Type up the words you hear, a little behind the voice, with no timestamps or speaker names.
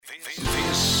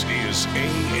is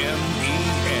AMEN,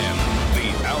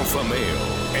 the Alpha Male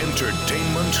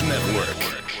Entertainment Network.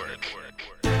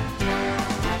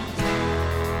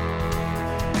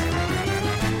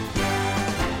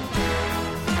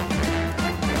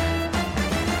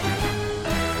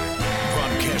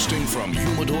 Broadcasting from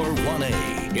Humidor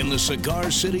 1A in the cigar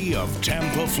city of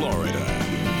Tampa, Florida,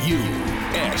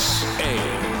 USA.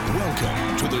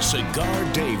 Welcome to the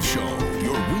Cigar Dave Show,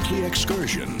 your weekly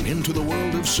excursion into the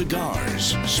world of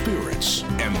cigars, spirits,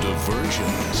 and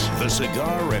diversions. The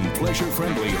cigar and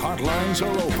pleasure-friendly hotlines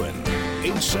are open.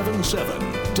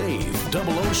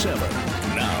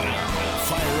 877-DAVE-007. Now,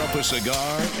 fire up a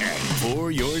cigar and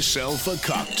pour yourself a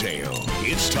cocktail.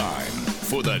 It's time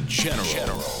for the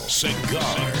General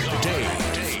Cigar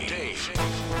Dave.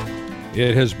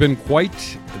 It has been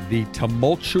quite the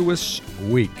tumultuous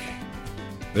week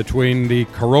between the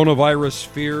coronavirus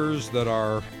fears that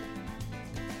are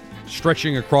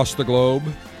stretching across the globe,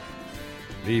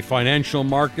 the financial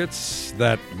markets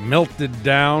that melted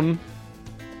down.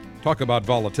 Talk about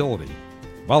volatility.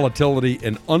 Volatility,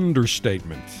 an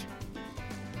understatement.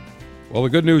 Well, the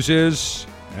good news is,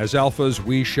 as alphas,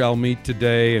 we shall meet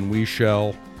today and we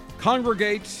shall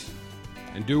congregate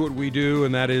and do what we do,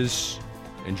 and that is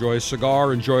enjoy a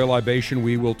cigar, enjoy a libation.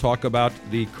 We will talk about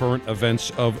the current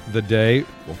events of the day.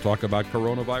 We'll talk about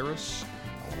coronavirus.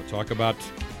 I want to talk about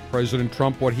President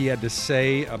Trump, what he had to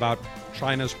say about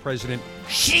China's President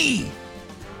Xi,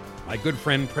 my good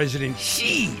friend President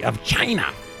Xi of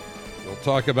China. We'll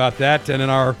talk about that. And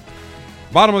in our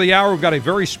bottom of the hour, we've got a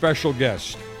very special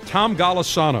guest, Tom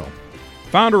Golisano,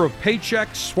 founder of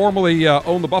Paychex, formerly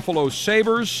owned the Buffalo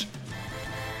Sabres,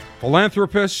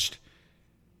 philanthropist,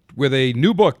 with a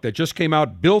new book that just came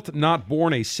out, Built Not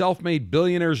Born, a self-made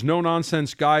billionaire's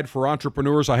no-nonsense guide for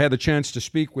entrepreneurs. I had the chance to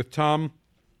speak with Tom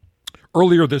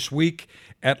earlier this week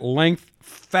at length.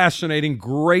 Fascinating,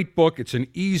 great book. It's an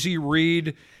easy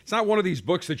read. It's not one of these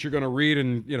books that you're going to read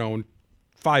and, in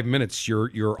 5 minutes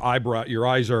your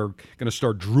eyes are going to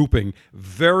start drooping.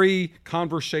 Very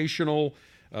conversational,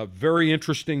 very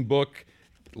interesting book.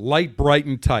 Light, bright,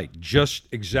 and tight. Just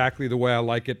exactly the way I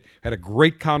like it. Had a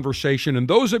great conversation. And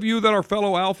those of you that are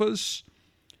fellow alphas,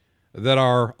 that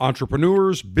are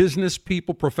entrepreneurs, business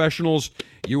people, professionals,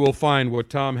 you will find what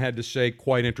Tom had to say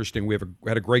quite interesting. We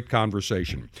had a great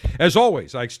conversation. As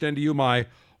always, I extend to you my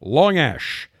Long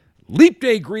Ash Leap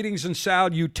Day greetings and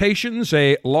salutations.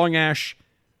 A Long Ash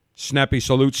snappy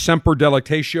salute. Semper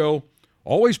Delectatio.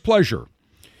 Always pleasure,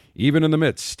 even in the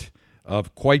midst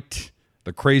of quite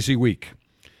the crazy week.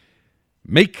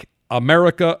 Make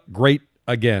America great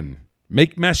again.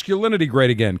 Make masculinity great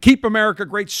again. Keep America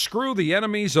great. Screw the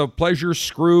enemies of pleasure.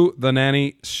 Screw the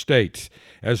nanny state.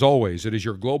 As always, it is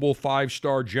your global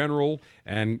 5-star general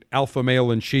and alpha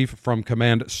male in chief from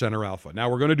Command Center Alpha. Now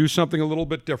we're going to do something a little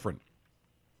bit different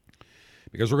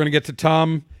because we're going to get to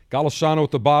Tom Golisano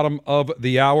at the bottom of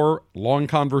the hour. Long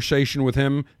conversation with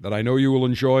him that I know you will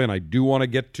enjoy, and I do want to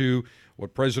get to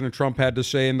what President Trump had to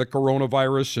say in the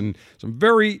coronavirus and some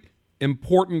very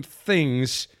important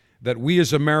things that we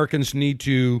as Americans need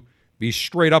to be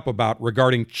straight up about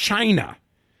regarding China.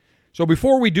 So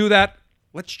before we do that,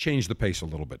 let's change the pace a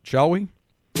little bit, shall we?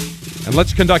 And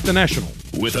let's conduct the national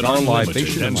with an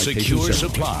unlimited and secure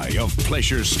supply of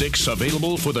pleasure sticks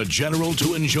available for the general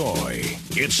to enjoy.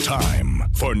 It's time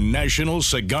for National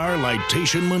Cigar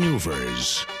Lightation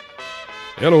Maneuvers.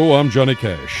 Hello, I'm Johnny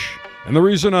Cash. And the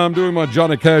reason I'm doing my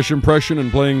Johnny Cash impression and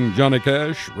playing Johnny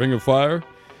Cash, Ring of Fire,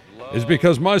 is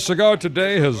because my cigar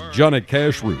today has Johnny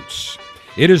Cash roots.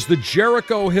 It is the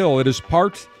Jericho Hill. It is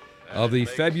part of the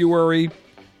February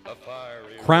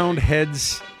Crowned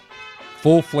Heads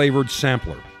full-flavored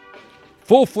sampler.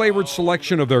 Full-flavored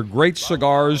selection of their great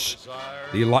cigars,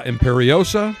 the La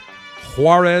Imperiosa,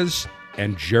 Juarez,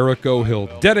 and Jericho Hill,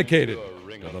 dedicated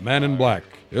to the man in black.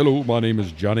 Hello, my name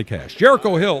is Johnny Cash.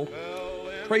 Jericho Hill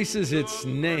traces its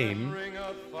name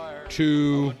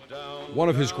to one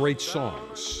of his great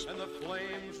songs,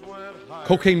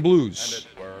 Cocaine Blues,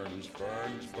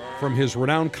 from his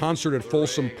renowned concert at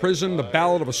Folsom Prison, the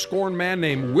ballad of a scorned man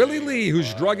named Willie Lee,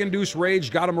 whose drug-induced rage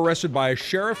got him arrested by a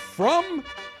sheriff from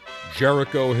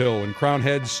Jericho Hill. And Crowned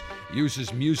Heads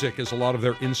uses music as a lot of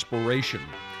their inspiration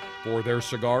for their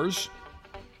cigars.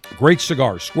 Great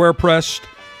cigar, square-pressed,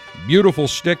 beautiful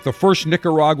stick, the first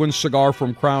Nicaraguan cigar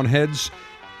from Crowned Heads.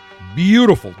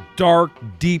 Beautiful, dark,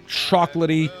 deep,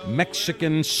 chocolatey,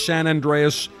 Mexican San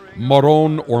Andreas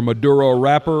Marron or Maduro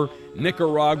wrapper,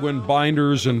 Nicaraguan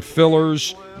binders and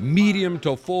fillers, medium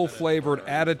to full-flavored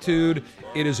attitude.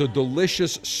 It is a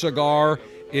delicious cigar.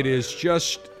 It is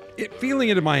just, feeling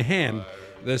it in my hand,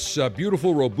 This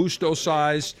beautiful Robusto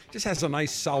size. Just has a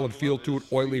nice solid feel to it.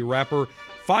 Oily wrapper.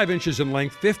 5 inches in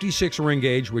length. 56 ring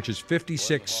gauge, which is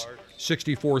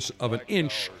 56/64 of an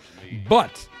inch.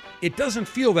 But it doesn't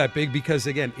feel that big because,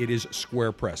 again, it is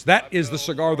square press. That is the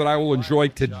cigar that I will enjoy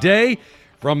today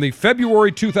from the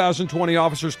February 2020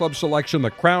 Officers Club selection, the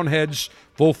Crown Heads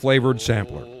Full-Flavored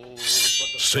Sampler.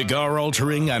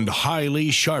 Cigar-altering and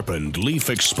highly sharpened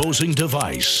leaf-exposing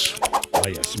device. Ah,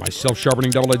 yes, my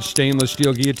self-sharpening double-edged stainless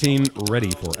steel guillotine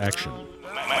ready for action.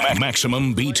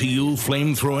 Maximum BTU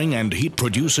flame-throwing and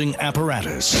heat-producing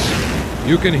apparatus.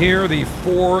 You can hear the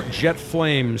 4 jet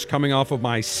flames coming off of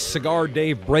my Cigar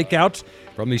Dave breakout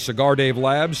from the Cigar Dave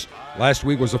Labs. Last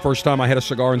week was the first time I had a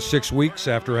cigar in 6 weeks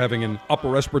after having an upper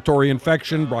respiratory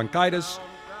infection, bronchitis.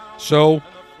 So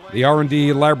the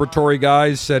R&D laboratory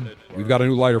guys said, we've got a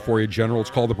new lighter for you, General.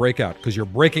 It's called the Breakout because you're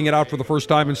breaking it out for the first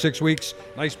time in 6 weeks.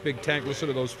 Nice big tank. Listen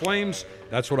to those flames.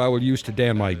 That's what I will use today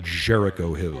on my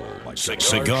Jericho Hill.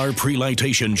 Cigar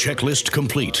pre-lightation checklist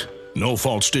complete. No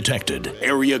faults detected.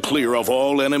 Area clear of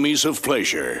all enemies of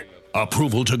pleasure.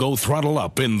 Approval to go throttle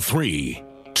up in 3,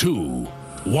 2,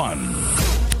 1.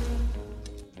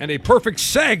 And a perfect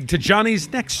seg to Johnny's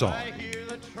next song. I hear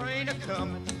the train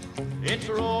a-comin', it's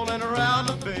rolling around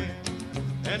the bend,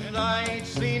 and I ain't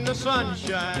seen the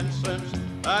sunshine since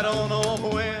I don't know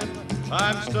when.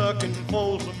 I'm stuck in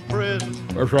Folsom Prison.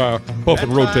 That's right. Puff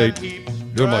and rotate.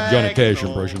 Doing my Johnny Cash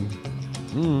impression.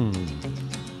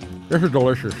 This is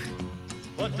delicious.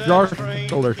 Just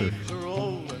delicious.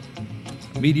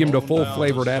 Medium to full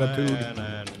flavored attitude.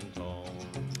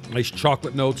 Nice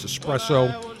chocolate notes,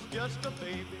 espresso.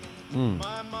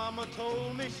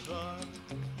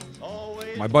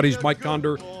 My buddies Mike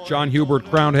Conder, John Hubert,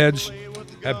 Crown Heads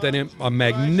have done a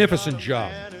magnificent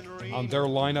job on their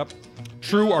lineup.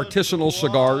 True artisanal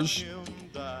cigars.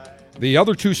 The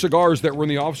other 2 cigars that were in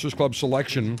the Officers Club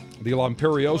selection, the La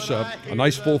Imperiosa, a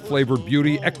nice full-flavored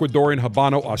beauty, Ecuadorian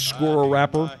Habano Oscuro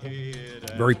wrapper,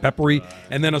 very peppery,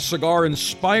 and then a cigar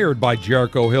inspired by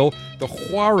Jericho Hill, the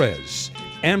Juarez.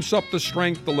 Amps up the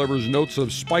strength, delivers notes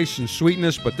of spice and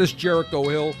sweetness, but this Jericho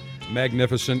Hill,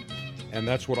 magnificent, and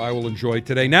that's what I will enjoy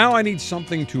today. Now I need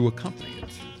something to accompany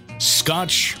it.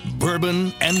 Scotch,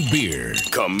 bourbon, and beer.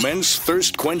 Commence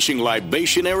thirst-quenching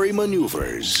libationary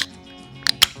maneuvers.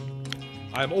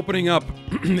 I'm opening up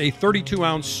a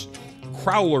 32-ounce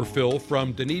Crowler fill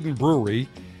from Dunedin Brewery.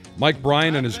 Mike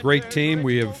Bryan and his great team,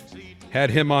 we have had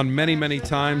him on many, many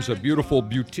times. A beautiful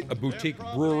boutique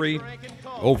brewery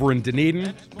over in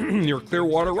Dunedin, near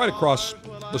Clearwater, right across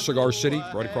the Cigar City,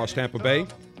 right across Tampa Bay.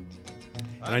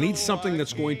 And I need something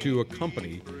that's going to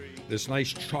accompany this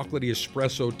nice chocolatey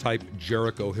espresso type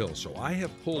Jericho Hill. So I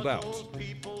have pulled out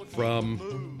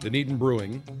from Dunedin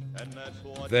Brewing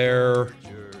their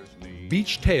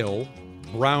Beach Tail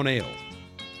Brown Ale.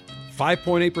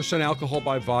 5.8% alcohol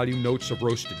by volume, notes of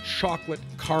roasted chocolate,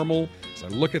 caramel. As I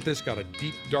look at this, got a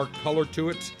deep, dark color to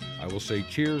it. I will say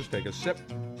cheers, take a sip.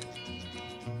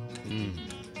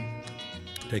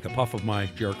 Take a puff of my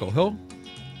Jericho Hill.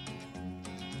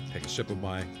 Take a sip of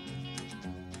my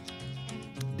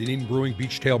Dunedin Brewing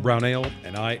Beach Tail Brown Ale,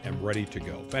 and I am ready to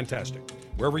go. Fantastic.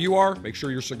 Wherever you are, make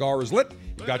sure your cigar is lit.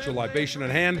 You've got your libation in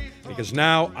hand, because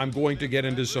now I'm going to get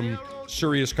into some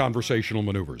serious conversational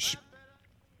maneuvers.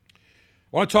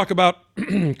 I want to talk about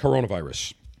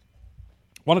coronavirus.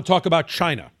 I want to talk about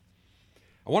China.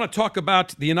 I want to talk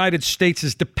about the United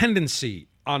States' dependency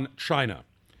on China.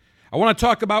 I want to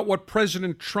talk about what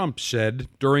President Trump said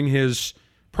during his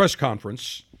press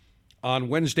conference on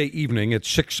Wednesday evening at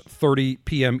 6:30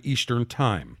 p.m. Eastern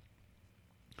Time.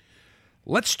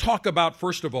 Let's talk about,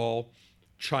 first of all,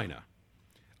 China.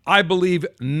 I believe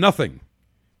nothing,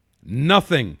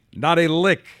 not a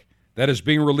lick that is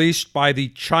being released by the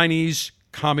Chinese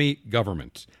commie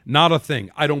government. Not a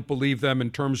thing. I don't believe them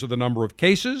in terms of the number of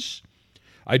cases.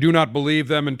 I do not believe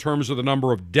them in terms of the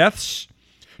number of deaths.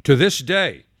 To this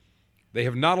day, they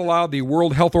have not allowed the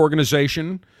World Health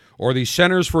Organization or the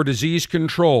Centers for Disease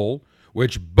Control,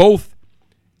 which both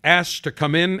asked to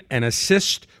come in and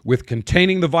assist with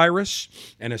containing the virus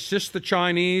and assist the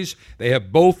Chinese. They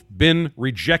have both been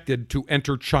rejected to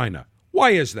enter China.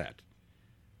 Why is that?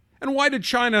 And why did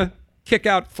China kick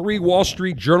out 3 Wall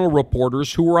Street Journal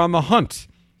reporters who were on the hunt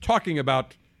talking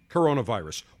about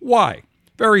coronavirus? Why?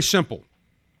 Very simple.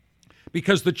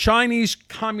 Because the Chinese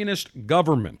Communist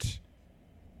government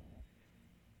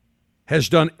has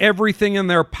done everything in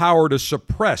their power to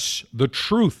suppress the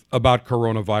truth about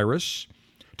coronavirus,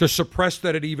 to suppress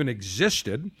that it even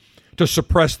existed, to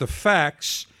suppress the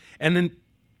facts, and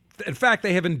in fact,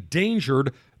 they have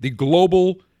endangered the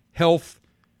global health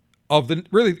of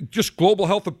global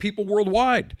health of people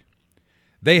worldwide.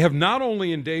 They have not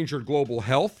only endangered global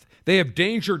health, they have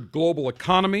endangered global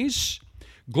economies,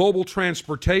 global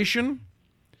transportation.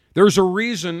 There's a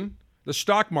reason the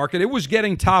stock market, it was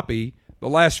getting toppy the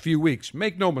last few weeks.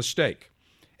 Make no mistake.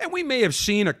 And we may have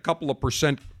seen a couple of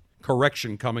percent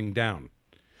correction coming down.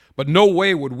 But no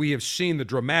way would we have seen the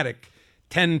dramatic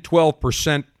 10,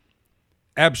 12%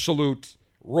 absolute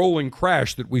rolling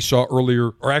crash that we saw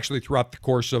earlier, or actually throughout the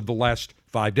course of the last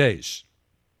 5 days.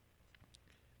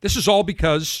 This is all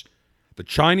because the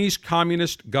Chinese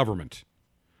Communist government,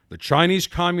 the Chinese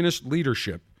Communist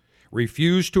leadership,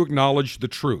 refused to acknowledge the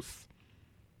truth.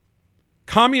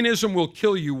 Communism will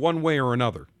kill you one way or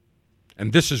another,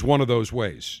 and this is one of those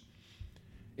ways.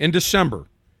 In December,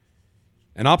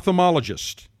 an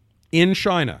ophthalmologist in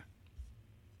China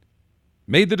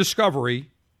made the discovery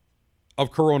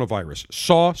of coronavirus,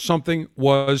 saw something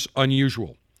was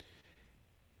unusual.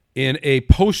 In a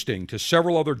posting to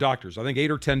several other doctors, I think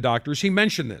 8 or 10 doctors, he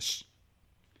mentioned this.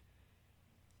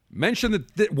 Mentioned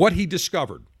that what he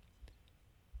discovered.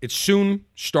 It soon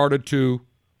started to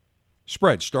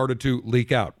spread, started to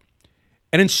leak out.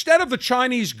 And instead of the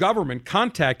Chinese government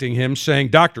contacting him saying,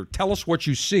 "Doctor, tell us what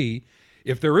you see.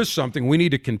 If there is something, we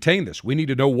need to contain this. We need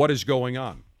to know what is going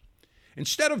on."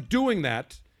 Instead of doing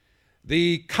that,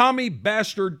 the commie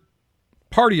bastard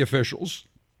party officials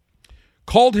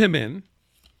called him in,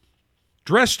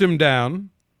 dressed him down,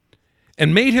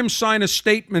 and made him sign a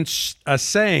statement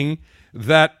saying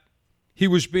that he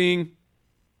was being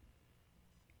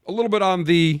a little bit on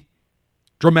the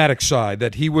dramatic side,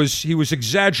 that he was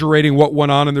exaggerating what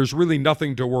went on and there's really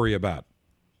nothing to worry about.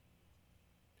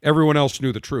 Everyone else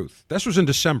knew the truth. This was in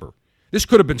December. This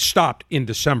could have been stopped in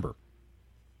December.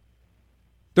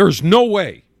 There's no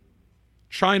way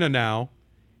China now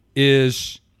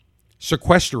is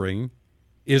sequestering,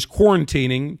 is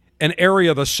quarantining an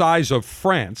area the size of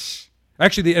France,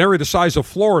 actually the area the size of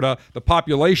Florida, the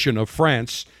population of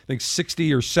France, I think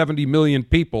 60 or 70 million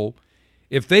people,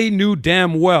 if they knew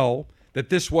damn well that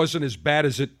this wasn't as bad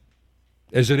as it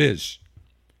is.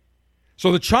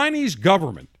 So the Chinese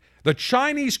government, the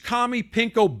Chinese commie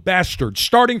pinko bastards,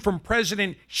 starting from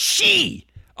President Xi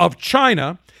of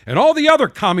China and all the other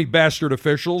commie bastard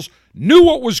officials, knew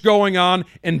what was going on.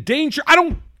 Endangered. I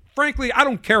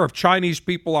don't care if Chinese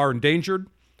people are endangered.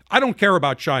 I don't care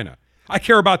about China. I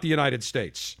care about the United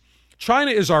States.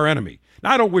 China is our enemy.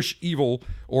 Now, I don't wish evil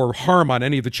or harm on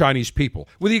any of the Chinese people,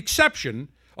 with the exception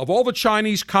of all the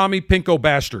Chinese commie pinko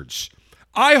bastards.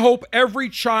 I hope every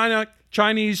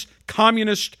Chinese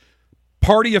Communist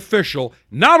Party official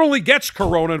not only gets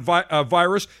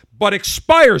coronavirus, but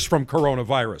expires from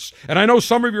coronavirus. And I know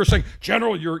some of you are saying,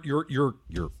 "General,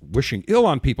 you're wishing ill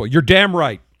on people." You're damn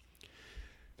right.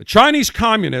 The Chinese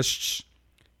communists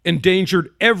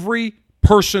endangered every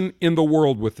person in the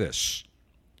world with this.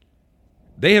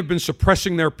 They have been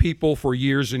suppressing their people for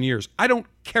years and years. I don't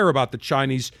care about the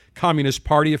Chinese Communist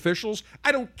Party officials.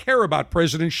 I don't care about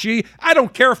President Xi. I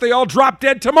don't care if they all drop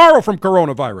dead tomorrow from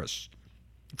coronavirus.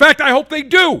 In fact, I hope they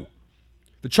do.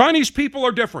 The Chinese people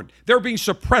are different. They're being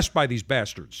suppressed by these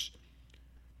bastards.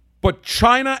 But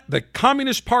China, the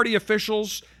Communist Party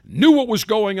officials, knew what was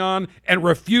going on and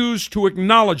refused to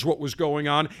acknowledge what was going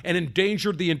on and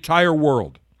endangered the entire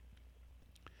world.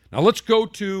 Now let's go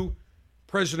to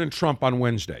President Trump on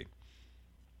Wednesday.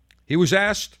 He was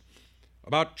asked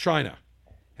about China.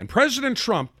 And President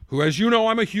Trump, who, as you know,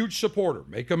 I'm a huge supporter,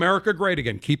 make America great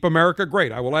again, keep America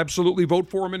great. I will absolutely vote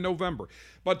for him in November.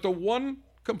 But the one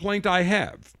complaint I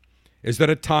have is that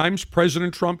at times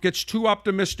President Trump gets too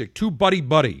optimistic, too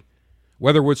buddy-buddy,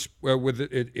 whether it's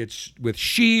with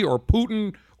Xi or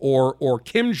Putin or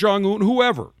Kim Jong-un,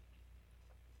 whoever.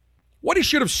 What he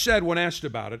should have said when asked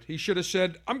about it, he should have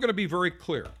said, "I'm going to be very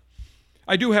clear.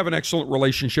 I do have an excellent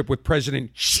relationship with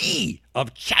President Xi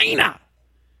of China.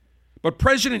 But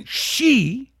President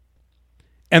Xi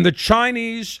and the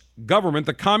Chinese government,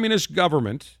 the communist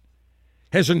government,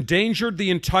 has endangered the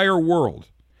entire world.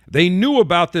 They knew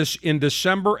about this in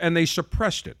December and they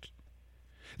suppressed it.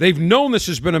 They've known this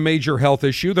has been a major health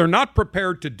issue. They're not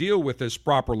prepared to deal with this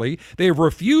properly. They have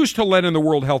refused to let in the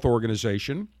World Health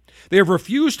Organization. They have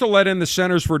refused to let in the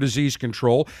Centers for Disease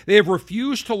Control. They have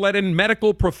refused to let in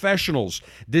medical professionals,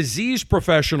 disease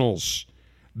professionals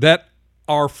that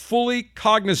are fully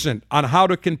cognizant on how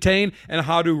to contain and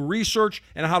how to research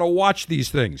and how to watch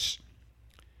these things.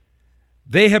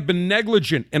 They have been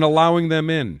negligent in allowing them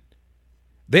in.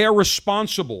 They are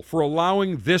responsible for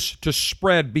allowing this to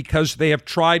spread because they have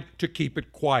tried to keep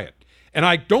it quiet. And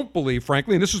I don't believe,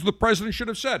 frankly, and this is what the president should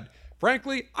have said,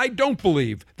 frankly, I don't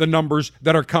believe the numbers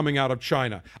that are coming out of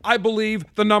China. I believe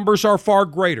the numbers are far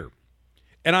greater.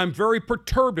 And I'm very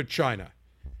perturbed at China.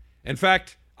 In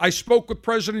fact, I spoke with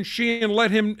President Xi and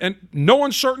let him, in no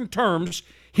uncertain terms,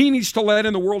 he needs to let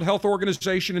in the World Health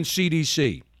Organization and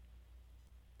CDC.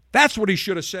 That's what he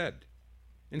should have said.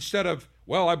 Instead of,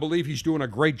 well, I believe he's doing a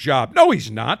great job. No,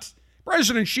 he's not.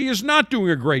 President Xi is not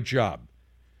doing a great job.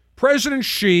 President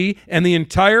Xi and the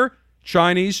entire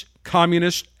Chinese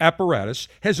communist apparatus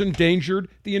has endangered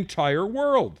the entire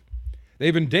world.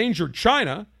 They've endangered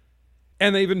China,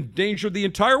 and they've endangered the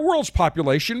entire world's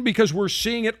population because we're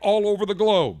seeing it all over the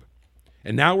globe.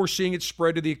 And now we're seeing it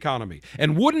spread to the economy.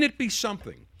 And wouldn't it be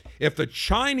something if the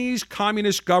Chinese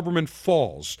communist government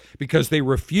falls because they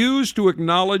refuse to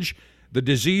acknowledge the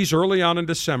disease early on in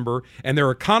December and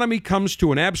their economy comes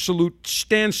to an absolute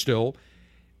standstill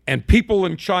and people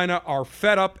in China are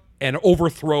fed up and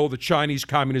overthrow the Chinese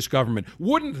communist government?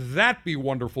 Wouldn't that be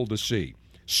wonderful to see?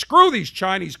 Screw these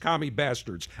Chinese commie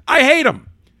bastards. I hate them.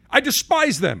 I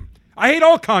despise them. I hate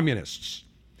all communists.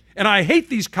 And I hate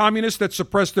these communists that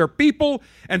suppress their people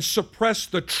and suppress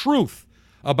the truth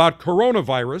about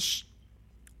coronavirus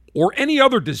or any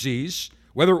other disease,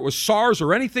 whether it was SARS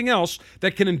or anything else,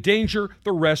 that can endanger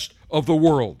the rest of the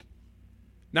world.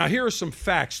 Now, here are some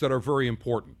facts that are very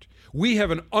important. We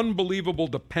have an unbelievable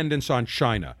dependence on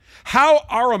China. How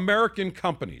our American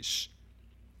companies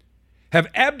have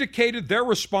abdicated their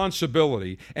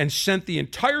responsibility and sent the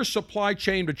entire supply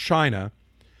chain to China,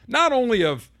 not only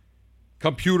of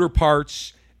computer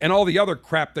parts and all the other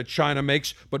crap that China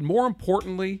makes, but more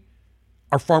importantly,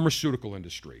 our pharmaceutical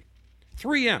industry.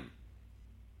 3M,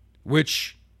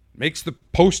 which makes the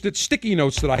Post-it sticky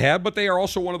notes that I have, but they are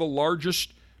also one of the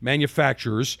largest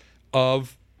manufacturers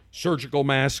of surgical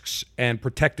masks and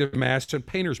protective masks and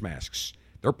painter's masks.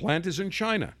 Their plant is in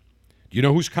China. Do you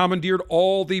know who's commandeered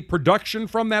all the production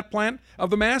from that plant of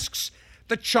the masks?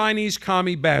 The Chinese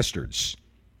commie bastards.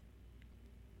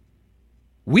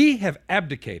 We have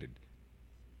abdicated.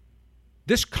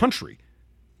 This country,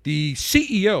 the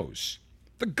CEOs,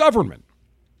 the government,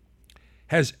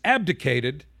 has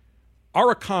abdicated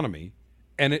our economy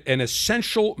and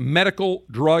essential medical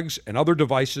drugs and other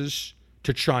devices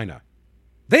to China.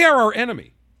 They are our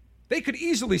enemy. They could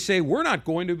easily say, we're not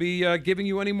going to be giving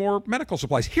you any more medical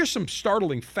supplies. Here's some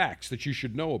startling facts that you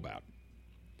should know about.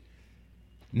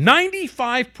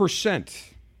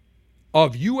 95%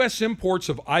 of U.S. imports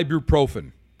of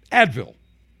ibuprofen, Advil,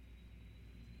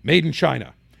 made in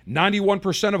China.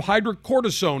 91% of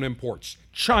hydrocortisone imports,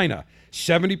 China.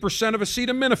 70% of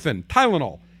acetaminophen,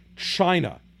 Tylenol,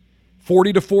 China.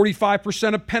 40 to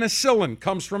 45% of penicillin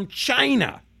comes from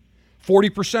China.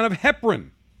 40% of heparin,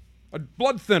 a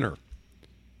blood thinner,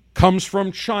 comes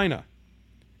from China.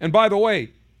 And by the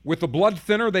way, with the blood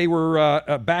thinner, they were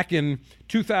back in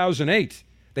 2008.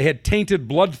 They had tainted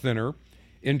blood thinner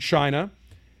in China.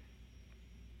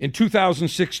 In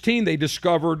 2016, they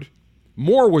discovered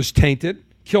more was tainted,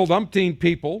 killed umpteen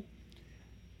people.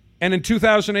 And in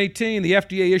 2018, the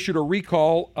FDA issued a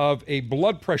recall of a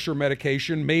blood pressure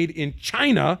medication made in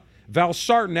China,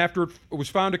 valsartan, after it was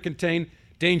found to contain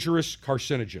dangerous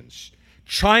carcinogens.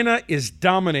 China is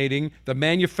dominating the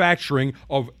manufacturing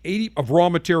of raw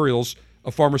materials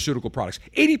of pharmaceutical products.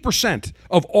 80%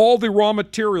 of all the raw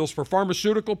materials for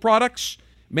pharmaceutical products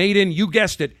made in, you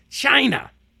guessed it,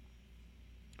 China.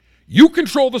 You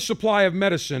control the supply of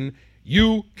medicine,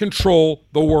 you control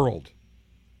the world.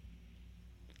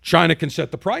 China can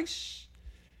set the price,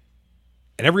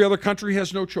 and every other country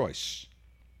has no choice.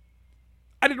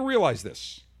 I didn't realize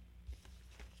this,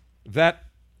 that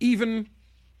even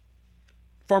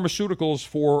pharmaceuticals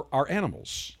for our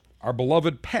animals, our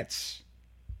beloved pets,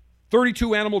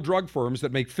 32 animal drug firms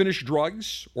that make finished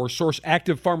drugs or source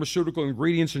active pharmaceutical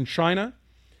ingredients in China,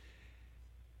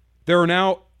 there are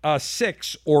now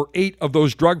 6 or 8 of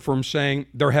those drug firms saying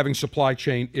they're having supply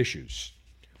chain issues.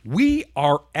 We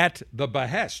are at the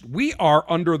behest. We are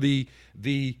under the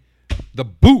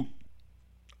boot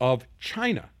of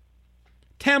China.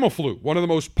 Tamiflu, one of the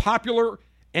most popular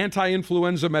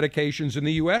anti-influenza medications in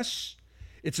the U.S.,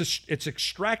 it's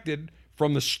extracted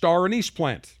from the star anise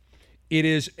plant. It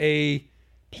is a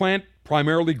plant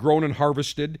primarily grown and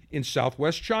harvested in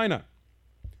southwest China.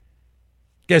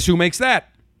 Guess who makes that?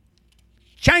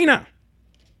 China.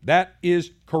 That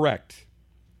is correct.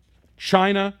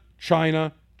 China,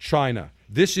 China, China.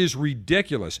 This is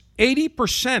ridiculous.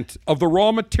 80% of the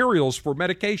raw materials for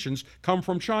medications come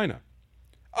from China.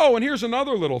 Oh, and here's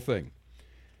another little thing.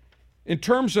 In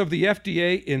terms of the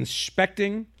FDA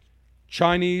inspecting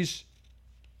Chinese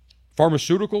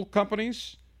pharmaceutical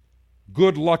companies,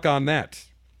 good luck on that.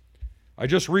 I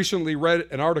just recently read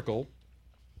an article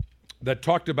that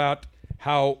talked about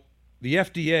how the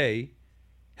FDA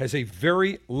has a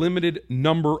very limited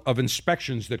number of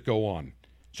inspections that go on.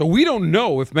 So we don't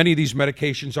know if many of these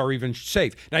medications are even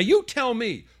safe. Now, you tell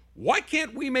me, why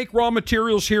can't we make raw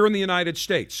materials here in the United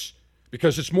States?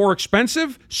 Because it's more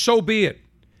expensive? So be it.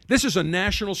 This is a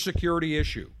national security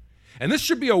issue. And this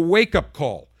should be a wake-up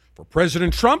call for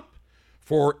President Trump,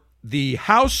 for the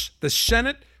House, the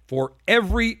Senate, for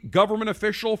every government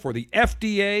official, for the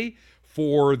FDA,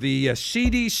 for the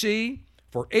CDC,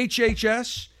 for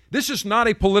HHS. This is not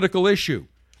a political issue.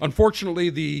 Unfortunately,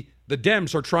 the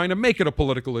Dems are trying to make it a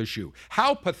political issue.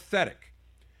 How pathetic.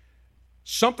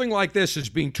 Something like this is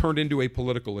being turned into a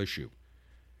political issue.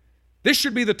 This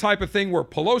should be the type of thing where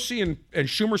Pelosi and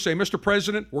Schumer say, Mr.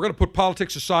 President, we're going to put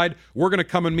politics aside. We're going to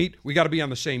come and meet. We got to be on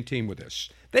the same team with this.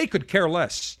 They could care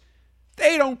less.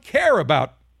 They don't care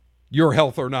about your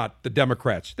health or not, the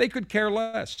Democrats. They could care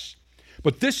less.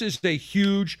 But this is a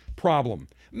huge problem.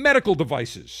 Medical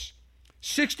devices.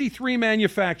 63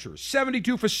 manufacturers,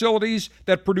 72 facilities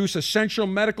that produce essential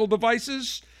medical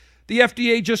devices. The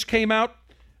FDA just came out,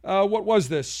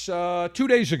 2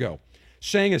 days ago,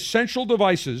 saying essential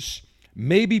devices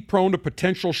may be prone to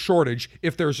potential shortage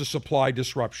if there's a supply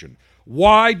disruption.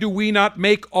 Why do we not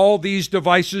make all these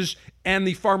devices and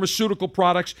the pharmaceutical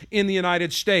products in the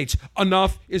United States?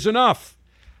 Enough is enough.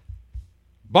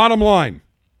 Bottom line,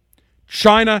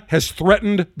 China has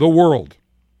threatened the world.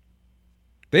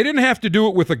 They didn't have to do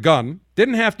it with a gun,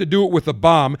 didn't have to do it with a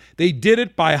bomb. They did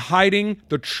it by hiding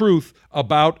the truth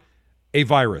about a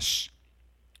virus.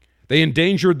 They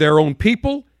endangered their own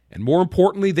people, and more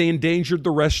importantly, they endangered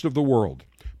the rest of the world.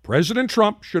 President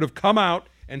Trump should have come out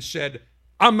and said,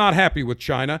 I'm not happy with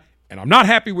China, and I'm not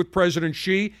happy with President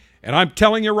Xi, and I'm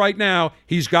telling you right now,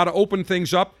 he's got to open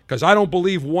things up because I don't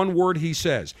believe one word he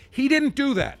says. He didn't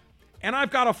do that, and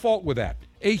I've got a fault with that,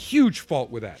 a huge fault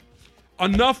with that.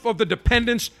 Enough of the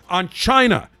dependence on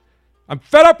China. I'm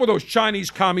fed up with those Chinese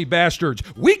commie bastards.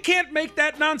 We can't make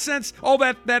that nonsense, all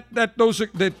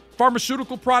the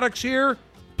pharmaceutical products here.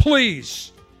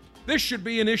 Please. This should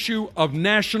be an issue of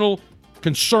national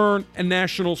concern and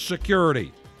national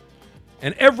security.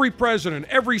 And every president,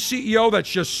 every CEO that's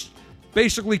just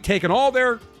basically taken all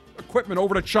their equipment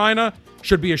over to China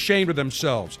should be ashamed of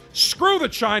themselves. Screw the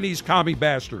Chinese commie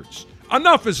bastards.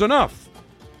 Enough is enough.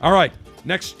 All right,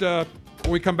 next, when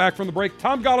we come back from the break,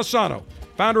 Tom Golisano,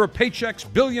 founder of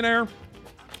Paychex Billionaire,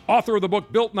 author of the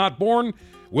book Built Not Born,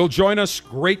 will join us.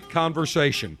 Great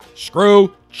conversation.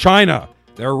 Screw China.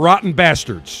 They're rotten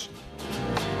bastards.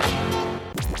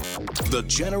 The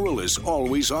General is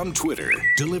always on Twitter,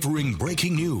 delivering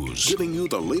breaking news, giving you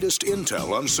the latest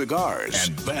intel on cigars,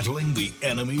 and battling the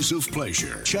enemies of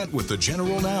pleasure. Chat with the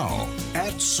General now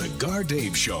at Cigar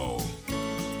Dave Show.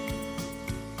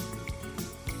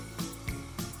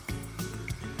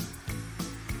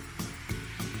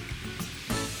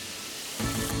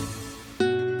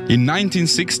 In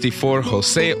 1964,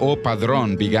 Jose O.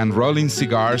 Padron began rolling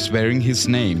cigars bearing his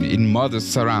name in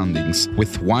modest surroundings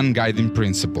with one guiding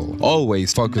principle: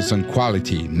 always focus on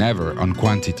quality, never on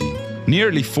quantity.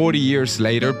 Nearly 40 years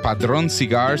later, Padron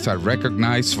cigars are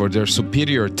recognized for their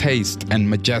superior taste and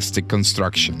majestic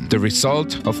construction, the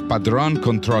result of Padron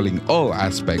controlling all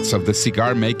aspects of the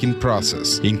cigar-making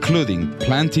process, including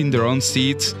planting their own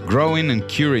seeds, growing and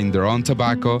curing their own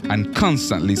tobacco, and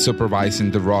constantly supervising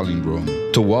the rolling room.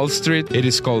 To Wall Street, it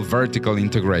is called vertical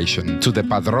integration. To the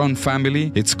Padron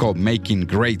family, it's called making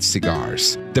great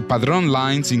cigars. The Padron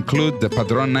lines include the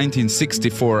Padron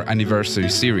 1964 Anniversary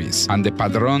Series and the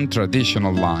Padron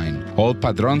Traditional line. All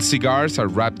Padron cigars are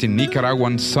wrapped in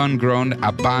Nicaraguan sun-grown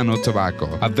Habano tobacco,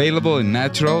 available in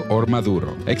natural or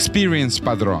Maduro. Experience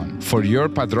Padron. For your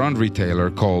Padron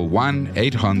retailer, call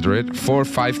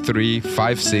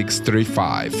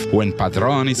 1-800-453-5635. When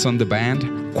Padron is on the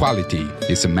band, quality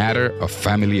is a matter of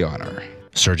family honor.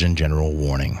 Surgeon General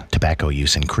warning: tobacco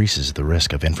use increases the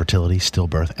risk of infertility,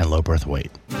 stillbirth, and low birth weight.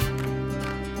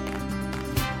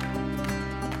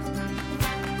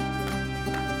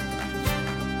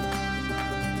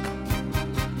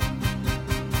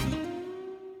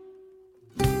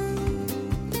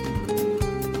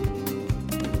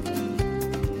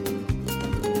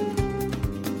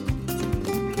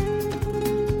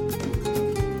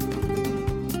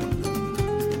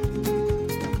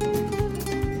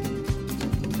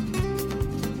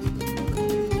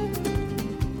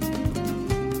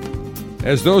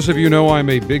 As those of you know, I'm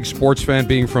a big sports fan,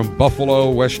 being from Buffalo,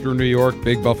 Western New York,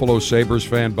 big Buffalo Sabres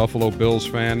fan, Buffalo Bills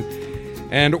fan.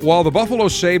 And while the Buffalo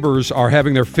Sabres are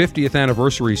having their 50th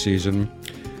anniversary season,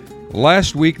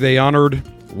 last week they honored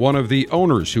one of the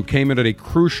owners who came in at a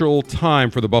crucial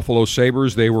time for the Buffalo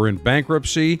Sabres. They were in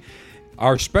bankruptcy.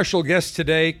 Our special guest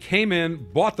today came in,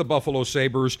 bought the Buffalo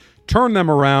Sabres, turned them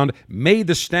around, made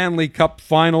the Stanley Cup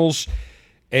Finals.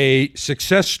 a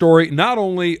success story, not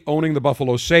only owning the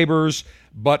Buffalo Sabres,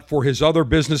 but for his other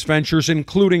business ventures,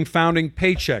 including founding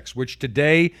Paychex, which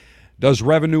today does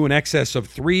revenue in excess of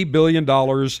 $3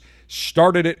 billion,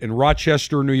 started it in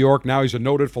Rochester, New York. Now he's a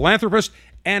noted philanthropist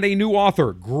and a new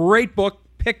author. Great book,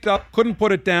 picked up, couldn't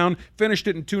put it down, finished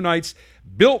it in 2 nights.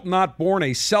 Built Not Born,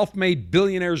 a self-made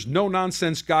billionaire's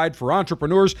no-nonsense guide for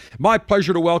entrepreneurs. My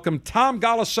pleasure to welcome Tom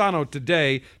Golisano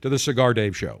today to the Cigar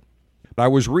Dave Show. I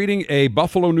was reading a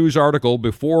Buffalo News article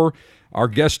before our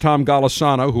guest Tom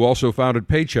Golisano, who also founded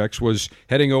Paychex, was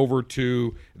heading over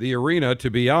to the arena to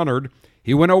be honored.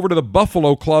 He went over to the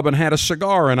Buffalo Club and had a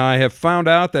cigar, and I have found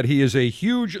out that he is a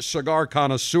huge cigar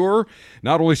connoisseur.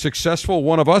 Not only successful,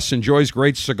 one of us enjoys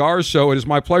great cigars, so it is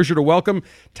my pleasure to welcome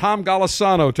Tom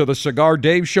Golisano to the Cigar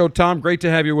Dave Show. Tom, great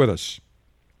to have you with us.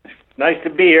 Nice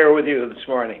to be here with you this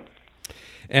morning.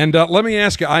 And let me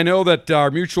ask you, I know that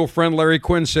our mutual friend Larry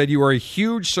Quinn said you are a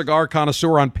huge cigar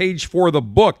connoisseur. On page 4 of the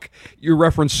book, you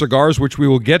reference cigars, which we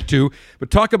will get to. But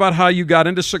talk about how you got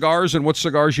into cigars and what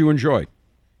cigars you enjoy.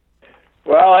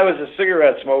 Well, I was a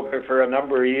cigarette smoker for a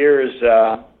number of years,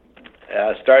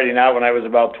 starting out when I was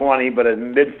about 20, but in the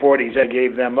mid-40s I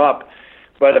gave them up.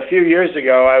 But a few years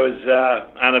ago I was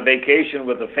on a vacation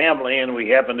with the family, and we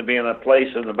happened to be in a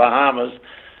place in the Bahamas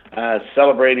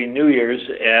celebrating New Year's,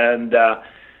 and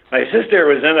my sister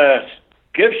was in a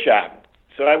gift shop.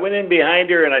 So I went in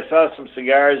behind her and I saw some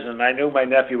cigars, and I knew my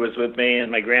nephew was with me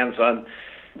and my grandson.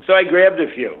 So I grabbed a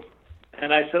few,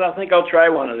 and I said, I think I'll try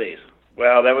one of these.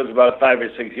 Well, that was about 5 or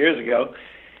 6 years ago,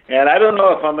 and I don't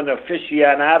know if I'm an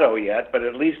aficionado yet, but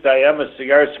at least I am a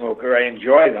cigar smoker. I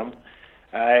enjoy them.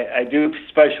 I do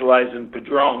specialize in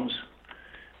Padrones,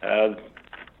 the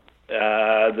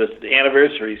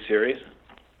anniversary series.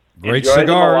 Great Enjoy them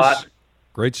a lot. cigars.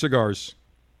 Great cigars.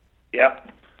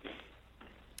 Yep.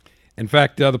 In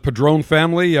fact, the Padron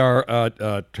family, our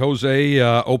Jose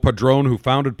O. Padron, who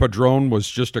founded Padron, was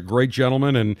just a great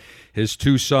gentleman, and his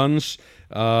 2 sons,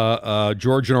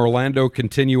 George and Orlando,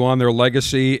 continue on their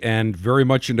legacy and very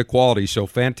much into quality. So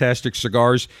fantastic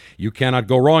cigars. You cannot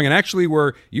go wrong. And actually,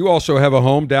 where you also have a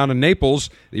home down in Naples,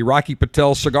 the Rocky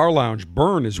Patel Cigar Lounge,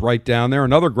 Burn, is right down there.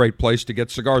 Another great place to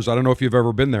get cigars. I don't know if you've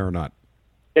ever been there or not.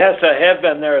 Yes, I have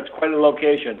been there. It's quite a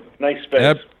location. Nice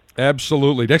space.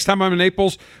 Absolutely. Next time I'm in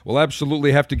Naples, we'll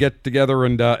absolutely have to get together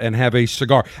and have a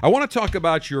cigar. I want to talk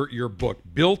about your book,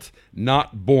 Built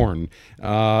Not Born.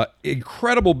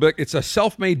 Incredible book. It's a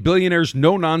self-made billionaire's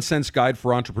no-nonsense guide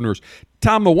for entrepreneurs.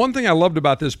 Tom, the one thing I loved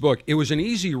about this book, it was an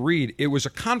easy read. It was a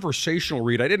conversational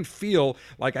read. I didn't feel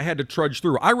like I had to trudge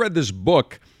through. I read this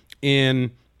book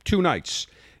in 2 nights.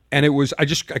 And it was, I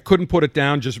couldn't put it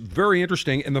down, just very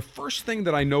interesting. And the first thing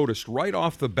that I noticed right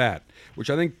off the bat, which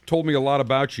I think told me a lot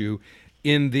about you,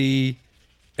 in the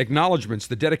acknowledgments,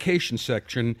 the dedication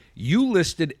section, you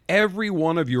listed every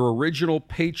one of your original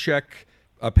Paychex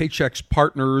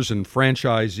partners and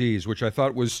franchisees, which I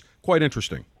thought was quite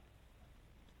interesting.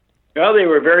 Well, they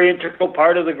were a very integral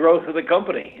part of the growth of the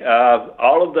company.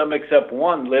 All of them except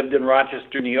one lived in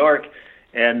Rochester, New York,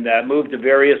 and moved to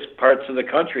various parts of the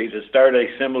country to start a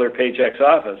similar Paychex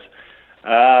office.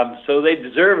 So they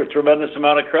deserve a tremendous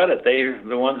amount of credit. They're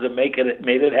the ones that made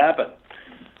it happen.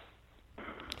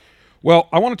 Well,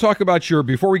 I want to talk about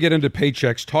before we get into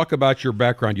Paychex, talk about your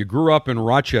background. You grew up in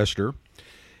Rochester,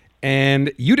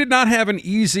 and you did not have an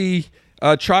easy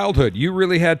childhood. You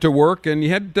really had to work, and you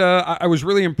had. I was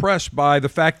really impressed by the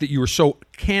fact that you were so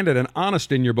candid and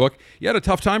honest in your book. You had a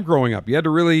tough time growing up. You had to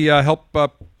really help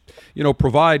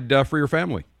provide for your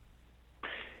family.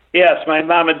 Yes, my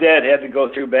mom and dad had to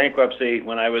go through bankruptcy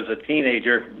when I was a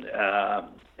teenager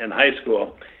in high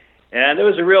school. And it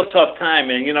was a real tough time.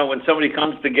 And, when somebody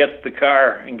comes to get the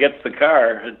car,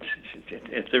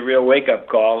 it's a real wake-up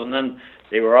call. And then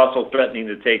they were also threatening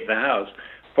to take the house.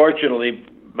 Fortunately,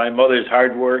 my mother's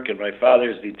hard work and my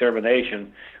father's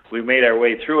determination, we made our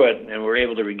way through it and were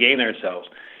able to regain ourselves.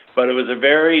 But it was a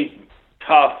very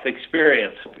tough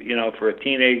experience, for a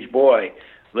teenage boy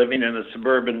living in a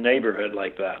suburban neighborhood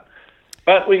like that.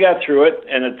 But we got through it,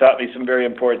 and it taught me some very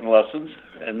important lessons.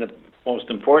 And the most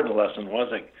important lesson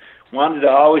was I wanted to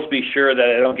always be sure that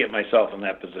I don't get myself in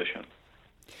that position.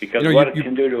 Because what it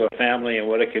can do to a family and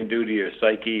what it can do to your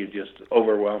psyche is just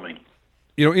overwhelming.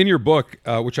 In your book,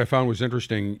 which I found was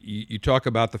interesting, you talk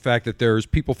about the fact that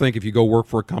people think if you go work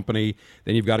for a company,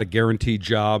 then you've got a guaranteed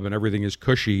job and everything is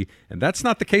cushy, and that's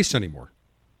not the case anymore.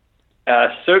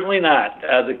 Certainly not.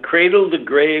 The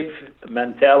cradle-to-grave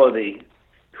mentality,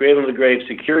 cradle-to-grave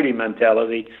security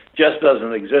mentality just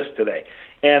doesn't exist today.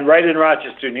 And right in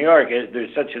Rochester, New York,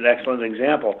 there's such an excellent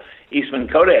example. Eastman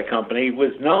Kodak Company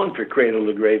was known for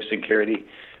cradle-to-grave security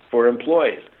for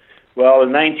employees. Well,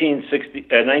 in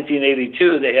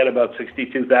 1982, they had about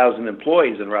 62,000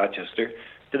 employees in Rochester.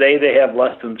 Today, they have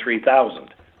less than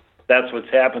 3,000. That's what's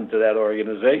happened to that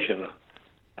organization,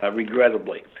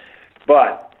 regrettably.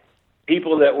 But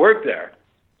people that work there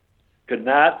could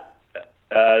not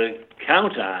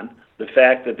count on the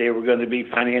fact that they were going to be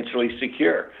financially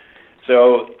secure.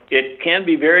 So it can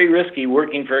be very risky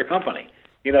working for a company.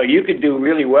 You know, you could do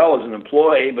really well as an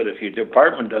employee, but if your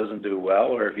department doesn't do well,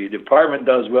 or if your department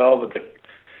does well, but the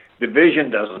division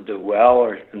doesn't do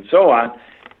well, and so on,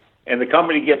 and the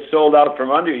company gets sold out from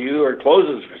under you or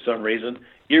closes for some reason,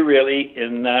 you're really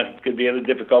could be in a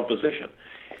difficult position.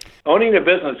 Owning a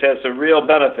business has some real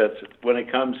benefits when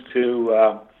it comes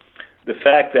to the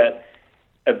fact that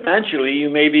eventually you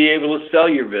may be able to sell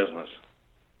your business.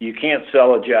 You can't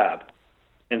sell a job.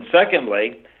 And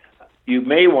secondly, you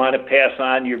may want to pass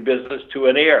on your business to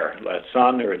an heir, a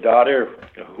son or a daughter,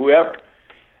 whoever.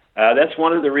 That's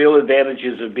one of the real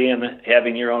advantages of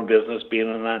having your own business,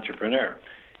 being an entrepreneur.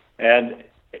 And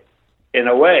in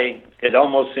a way, it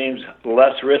almost seems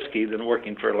less risky than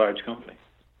working for a large company.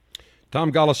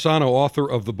 Tom Golisano, author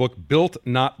of the book Built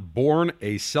Not Born,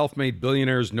 a self-made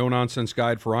billionaire's no-nonsense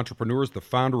guide for entrepreneurs, the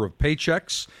founder of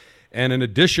Paychex. And in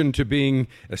addition to being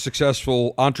a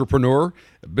successful entrepreneur,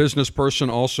 a business person,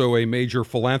 also a major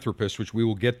philanthropist, which we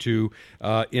will get to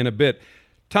in a bit.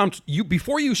 Tom,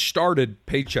 before you started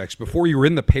Paychex, before you were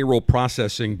in the payroll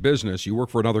processing business, you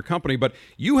worked for another company, but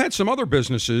you had some other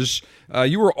businesses.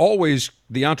 You were always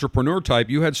the entrepreneur type.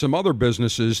 You had some other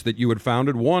businesses that you had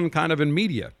founded, one kind of in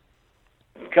media.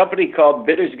 A company called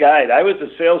Bidder's Guide. I was a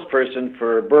salesperson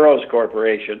for Burroughs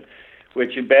Corporation,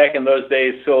 which back in those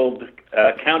days sold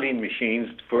accounting machines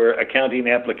for accounting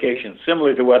applications,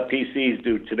 similar to what PCs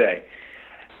do today.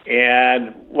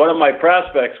 And one of my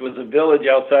prospects was a village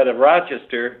outside of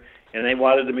Rochester, and they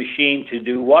wanted a machine to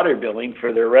do water billing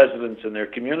for their residents in their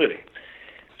community.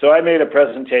 So I made a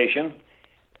presentation.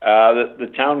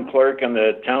 The town clerk and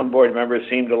the town board members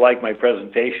seemed to like my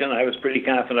presentation. I was pretty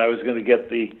confident I was going to get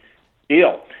the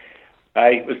deal.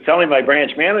 I was telling my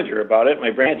branch manager about it.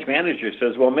 My branch manager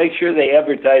says, well, make sure they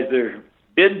advertise their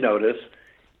bid notice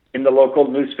in the local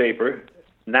newspaper,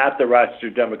 not the Rochester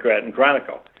Democrat and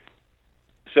Chronicle.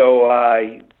 So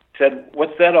I said,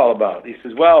 what's that all about? He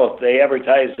says, well, if they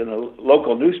advertise in a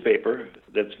local newspaper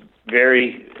that's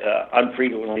very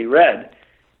unfrequently read,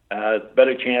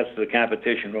 better chance the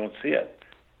competition won't see it.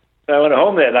 So I went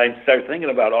home that night and started thinking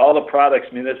about all the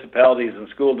products municipalities and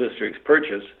school districts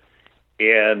purchase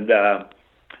and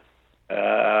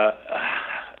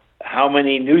how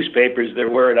many newspapers there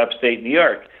were in upstate New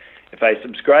York. If I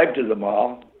subscribed to them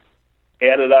all,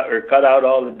 added out or cut out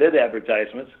all the bid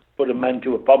advertisements, put them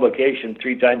into a publication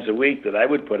 3 times a week that I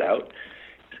would put out,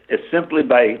 it's simply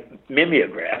by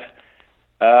mimeograph,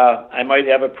 I might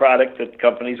have a product that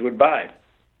companies would buy.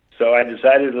 So I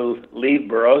decided to leave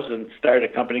Burroughs and start a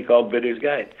company called Bidder's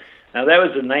Guide. Now that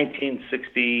was in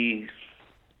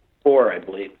 1964, I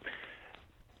believe.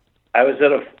 I was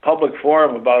at a public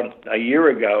forum about a year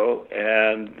ago,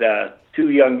 and 2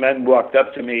 young men walked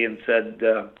up to me and said,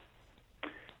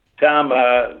 Tom,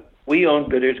 we own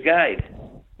Bidder's Guide,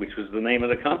 which was the name of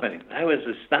the company. I was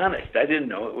astonished. I didn't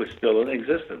know it was still in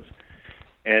existence.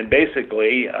 And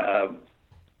basically,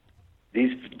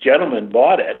 these gentlemen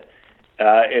bought it.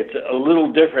 It's a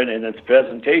little different in its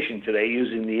presentation today,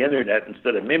 using the internet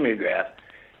instead of mimeograph,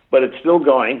 but it's still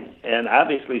going and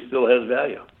obviously still has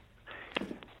value.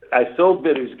 I sold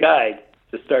Bidder's Guide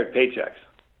to start Paychex.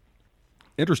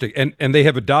 Interesting. And they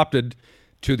have adopted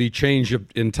to the change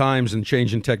in times and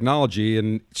change in technology,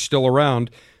 and still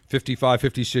around 55,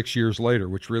 56 years later,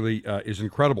 which really is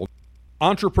incredible.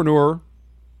 Entrepreneur,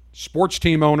 sports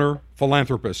team owner,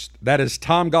 philanthropist. That is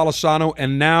Tom Golisano,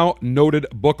 and now noted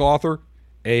book author.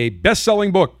 A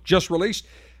best-selling book just released,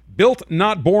 Built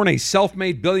Not Born, a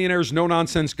self-made billionaire's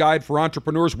no-nonsense guide for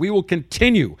entrepreneurs. We will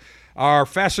continue our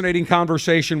fascinating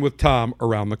conversation with Tom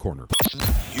around the corner.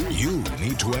 You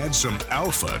need to add some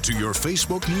alpha to your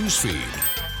Facebook newsfeed.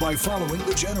 By following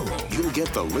The General, you'll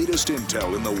get the latest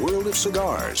intel in the world of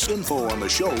cigars, info on the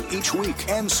show each week,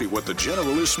 and see what The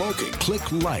General is smoking.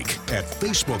 Click like at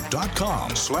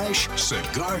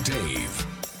facebook.com/CigarDave.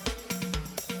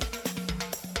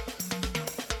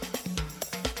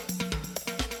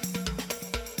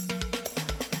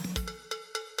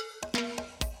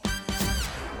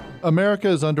 America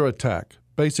is under attack.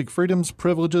 Basic freedoms,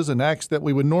 privileges, and acts that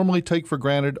we would normally take for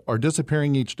granted are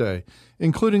disappearing each day,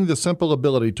 including the simple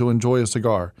ability to enjoy a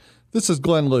cigar. This is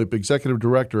Glenn Loop, Executive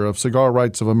Director of Cigar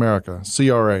Rights of America,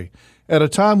 CRA, At a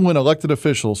time when elected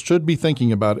officials should be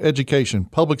thinking about education,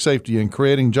 public safety, and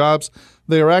creating jobs,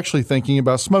 they are actually thinking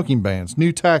about smoking bans,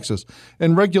 new taxes,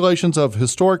 and regulations of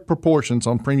historic proportions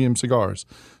on premium cigars.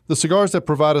 The cigars that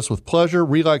provide us with pleasure,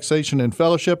 relaxation, and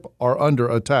fellowship are under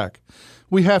attack.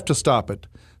 We have to stop it.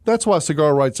 That's why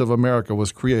Cigar Rights of America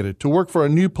was created, to work for a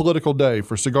new political day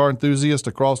for cigar enthusiasts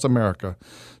across America,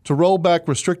 to roll back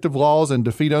restrictive laws and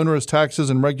defeat onerous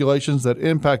taxes and regulations that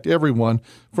impact everyone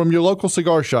from your local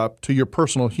cigar shop to your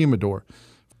personal humidor.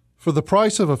 For the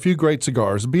price of a few great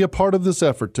cigars, be a part of this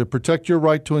effort to protect your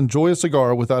right to enjoy a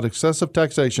cigar without excessive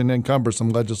taxation and cumbersome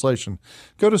legislation.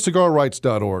 Go to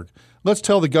cigarrights.org. Let's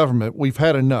tell the government we've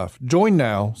had enough. Join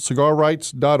now,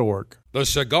 cigarrights.org. The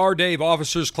Cigar Dave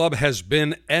Officers Club has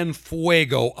been en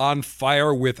fuego, on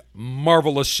fire with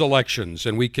marvelous selections,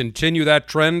 and we continue that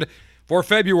trend. For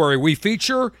February, we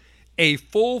feature a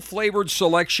full-flavored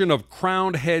selection of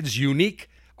Crowned Head's unique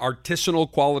artisanal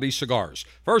quality cigars.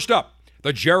 First up,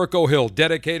 the Jericho Hill,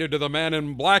 dedicated to the man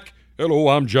in black. Hello,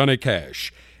 I'm Johnny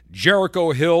Cash.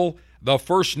 Jericho Hill, the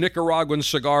first Nicaraguan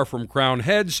cigar from Crowned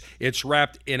Heads. It's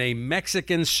wrapped in a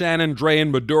Mexican San Andrean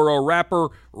Maduro wrapper.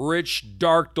 Rich,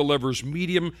 dark, delivers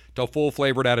medium to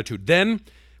full-flavored attitude. Then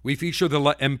we feature the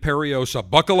La Imperiosa.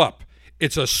 Buckle up.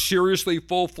 It's a seriously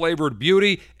full-flavored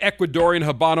beauty. Ecuadorian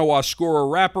Habano Oscuro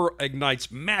wrapper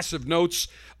ignites massive notes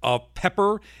of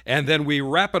pepper. And then we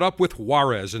wrap it up with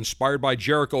Juarez, inspired by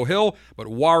Jericho Hill, but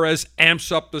Juarez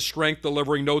amps up the strength,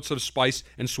 delivering notes of spice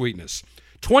and sweetness.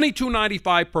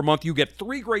 $22.95 per month. You get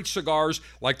 3 great cigars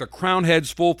like the Crowned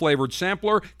Heads full-flavored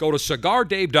sampler. Go to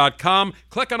CigarDave.com,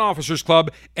 click on Officers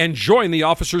Club, and join the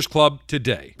Officers Club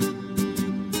today.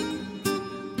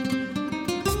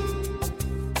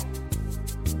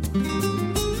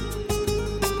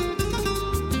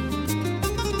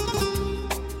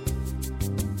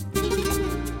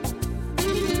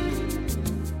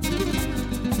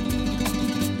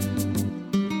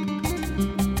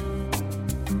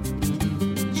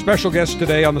 Special guest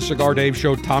today on the Cigar Dave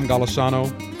Show, Tom Golisano,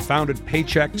 founded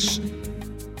Paychex,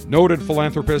 noted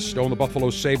philanthropist, owned the Buffalo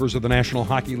Sabres of the National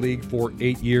Hockey League for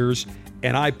 8 years,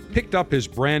 and I picked up his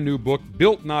brand new book,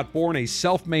 Built Not Born, a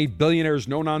self-made billionaire's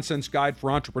no-nonsense guide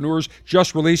for entrepreneurs,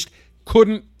 just released.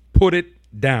 Couldn't put it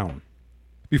down.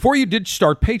 Before you did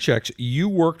start Paychex, you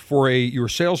worked you were a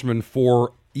salesman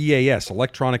for EAS,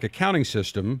 Electronic Accounting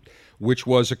System, which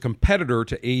was a competitor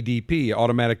to ADP,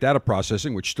 Automatic Data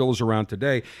Processing, which still is around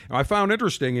today. And I found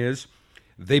interesting is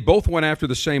they both went after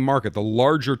the same market, the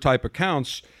larger type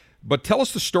accounts. But tell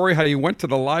us the story how you went to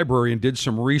the library and did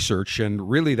some research, and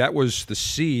really that was the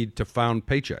seed to found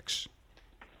Paychex.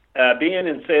 Being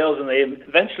in sales, and they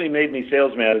eventually made me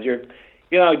sales manager.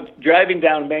 You know, driving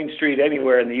down Main Street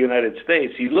anywhere in the United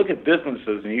States, you look at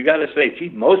businesses and you got to say, gee,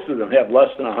 most of them have less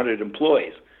than 100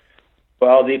 employees.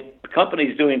 Well, the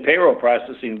companies doing payroll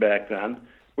processing back then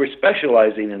were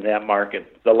specializing in that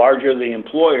market. The larger the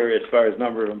employer, as far as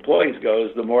number of employees goes,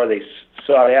 the more they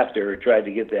sought after or tried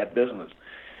to get that business.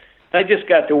 I just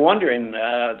got to wondering,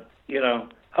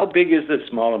 how big is this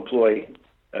small employee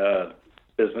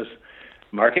business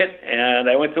market? And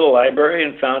I went to the library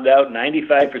and found out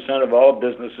 95% of all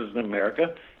businesses in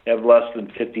America have less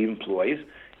than 50 employees,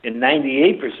 and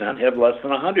 98% have less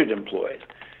than 100 employees.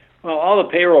 Well, all the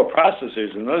payroll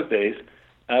processors in those days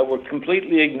were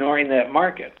completely ignoring that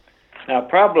market. Now,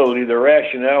 probably the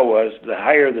rationale was the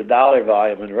higher the dollar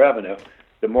volume in revenue,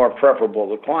 the more preferable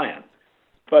the client.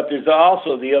 But there's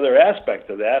also the other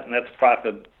aspect of that, and that's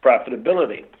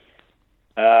profitability.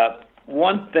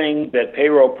 One thing that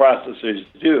payroll processors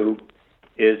do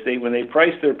is when they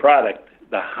price their product,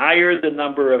 the higher the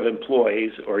number of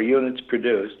employees or units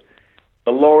produced,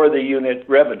 the lower the unit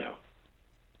revenue.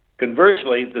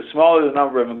 Conversely, the smaller the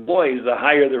number of employees, the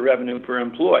higher the revenue per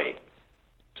employee.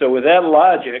 So with that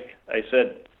logic, I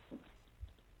said,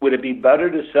 would it be better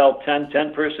to sell 10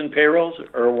 10-person payrolls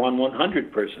or one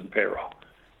 100-person payroll?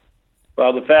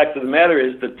 Well, the fact of the matter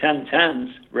is the 10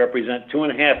 10s represent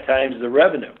 2.5 times the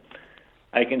revenue.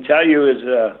 I can tell you as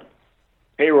a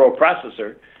payroll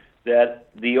processor that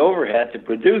the overhead to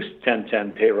produce 10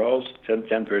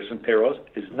 10-person payrolls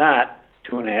is not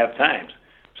 2.5 times.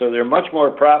 So they're much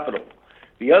more profitable.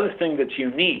 The other thing that's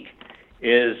unique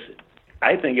is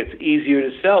I think it's easier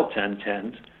to sell 10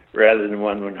 10s rather than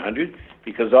one 100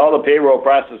 because all the payroll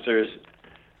processors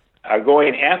are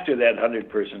going after that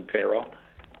 100-person payroll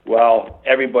while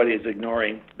everybody is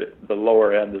ignoring the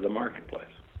lower end of the marketplace.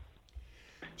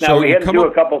 Now, So we you had to come do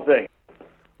up- a couple things.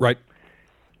 Right.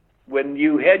 When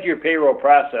you had your payroll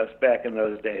process back in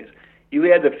those days, you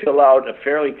had to fill out a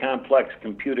fairly complex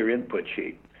computer input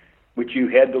sheet, which you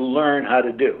had to learn how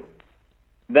to do.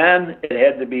 Then it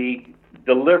had to be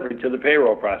delivered to the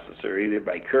payroll processor, either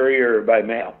by courier or by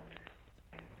mail.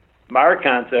 Our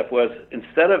concept was,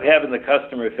 instead of having the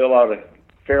customer fill out a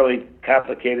fairly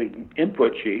complicated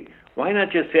input sheet, why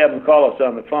not just have them call us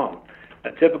on the phone?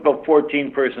 A typical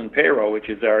 14-person payroll, which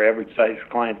is our average size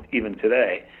client even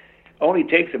today, only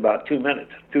takes about 2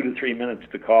 to 3 minutes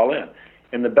to call in.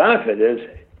 And the benefit is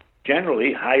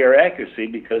generally higher accuracy,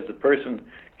 because the person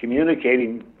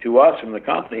communicating to us from the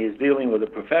company is dealing with a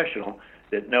professional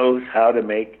that knows how to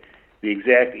make the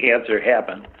exact answer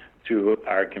happen through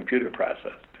our computer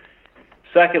process.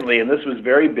 Secondly, and this was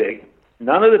very big,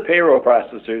 none of the payroll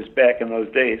processors back in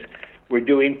those days were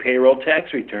doing payroll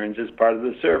tax returns as part of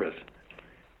the service.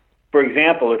 For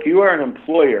example, if you are an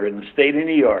employer in the state of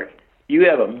New York, you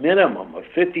have a minimum of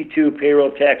 52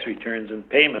 payroll tax returns and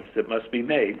payments that must be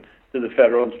made to the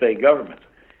federal and state governments.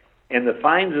 And the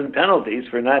fines and penalties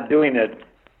for not doing it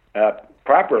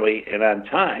properly and on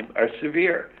time are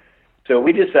severe. So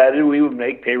we decided we would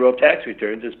make payroll tax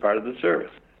returns as part of the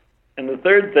service. And the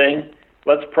third thing,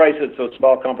 let's price it so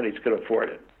small companies could afford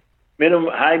it.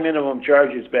 High minimum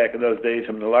charges back in those days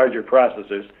from the larger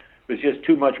processors was just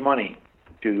too much money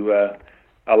to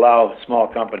allow small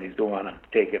companies to want to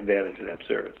take advantage of that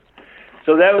service.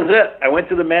 So that was it. I went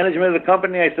to the management of the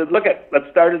company. I said,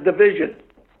 let's start a division.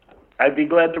 I'd be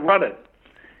glad to run it.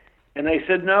 And they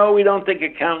said, no, we don't think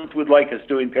accountants would like us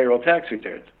doing payroll tax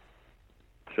returns.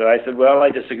 So I said, well, I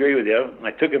disagree with you.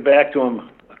 I took it back to them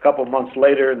a couple months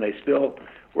later, and they still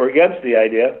were against the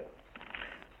idea.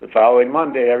 The following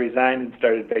Monday, I resigned and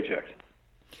started Paychex.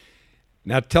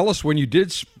 Now, tell us, when you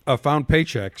did found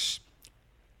Paychex,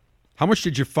 how much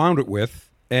did you found it with?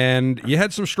 And you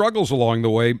had some struggles along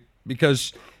the way,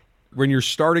 because when you're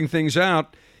starting things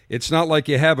out, it's not like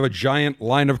you have a giant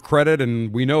line of credit,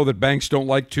 and we know that banks don't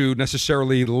like to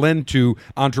necessarily lend to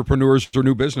entrepreneurs or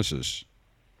new businesses.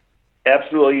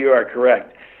 Absolutely, you are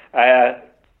correct.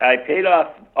 I paid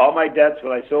off all my debts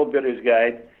when I sold Bidder's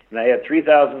Guide, and I had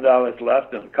 $3,000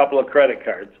 left and a couple of credit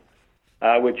cards,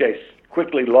 which I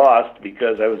quickly lost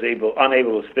because I was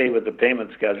unable to stay with the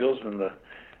payment schedules, and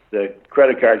the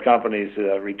credit card companies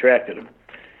retracted them.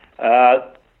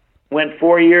 Went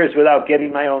 4 years without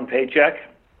getting my own paycheck.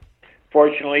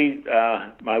 Fortunately,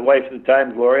 my wife at the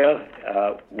time, Gloria,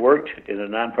 worked in a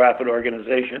nonprofit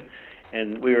organization,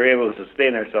 and we were able to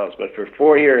sustain ourselves. But for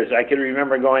 4 years, I can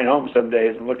remember going home some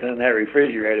days and looking in that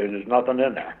refrigerator, and there's nothing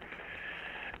in there.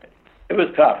 It was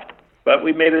tough, but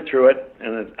we made it through it,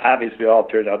 and it obviously all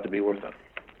turned out to be worth it.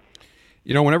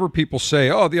 You know, whenever people say,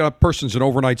 oh, the person's an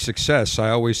overnight success,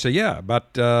 I always say, yeah,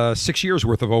 about 6 years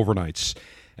worth of overnights.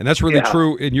 And that's really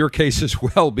true in your case as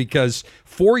well, because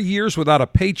 4 years without a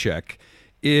paycheck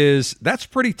that's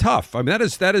pretty tough. I mean,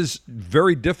 that is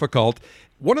very difficult.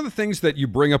 One of the things that you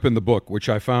bring up in the book, which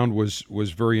I found was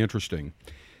very interesting,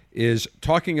 is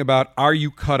talking about, are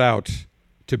you cut out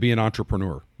to be an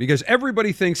entrepreneur? Because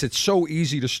everybody thinks it's so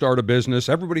easy to start a business.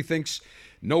 Everybody thinks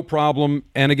no problem.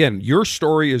 And again, your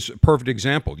story is a perfect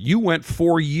example. You went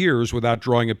 4 years without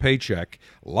drawing a paycheck.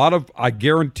 A lot of, I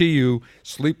guarantee you,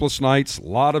 sleepless nights, a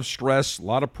lot of stress, a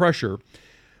lot of pressure.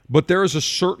 But there is a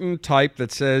certain type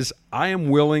that says, I am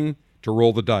willing to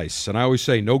roll the dice. And I always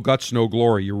say, no guts, no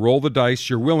glory. You roll the dice,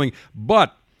 you're willing.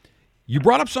 But you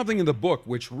brought up something in the book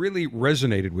which really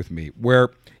resonated with me, where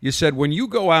you said when you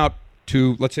go out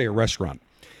to, let's say, a restaurant,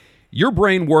 your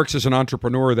brain works as an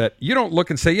entrepreneur that you don't look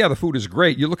and say, yeah, the food is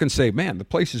great. You look and say, man, the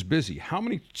place is busy. How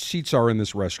many seats are in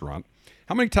this restaurant?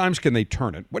 How many times can they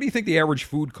turn it? What do you think the average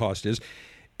food cost is?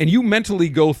 And you mentally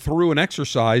go through an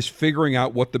exercise figuring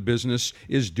out what the business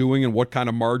is doing and what kind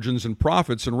of margins and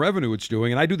profits and revenue it's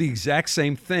doing. And I do the exact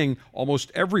same thing almost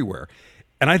everywhere.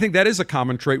 And I think that is a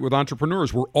common trait with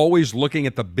entrepreneurs. We're always looking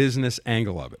at the business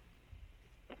angle of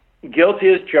it. Guilty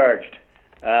as charged.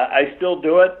 I still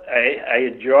do it. I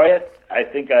enjoy it. I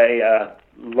think I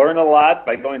learn a lot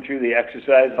by going through the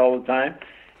exercise all the time.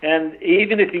 And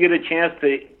even if you get a chance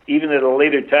to, even at a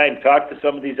later time, talk to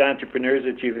some of these entrepreneurs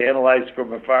that you've analyzed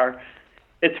from afar,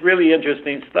 it's really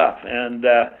interesting stuff. And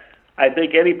I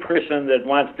think any person that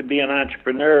wants to be an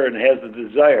entrepreneur and has the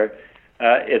desire,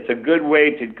 it's a good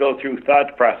way to go through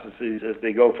thought processes as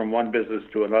they go from one business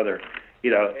to another,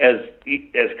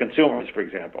 as consumers, for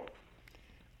example.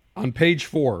 On page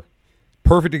 4,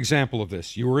 perfect example of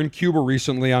this. You were in Cuba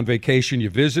recently on vacation. You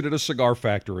visited a cigar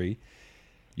factory.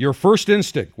 Your first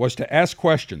instinct was to ask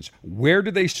questions. Where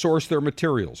did they source their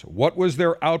materials? What was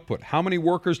their output? How many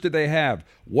workers did they have?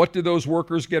 What did those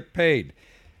workers get paid?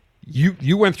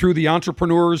 You went through the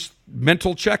entrepreneur's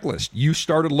mental checklist. You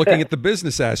started looking at the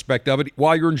business aspect of it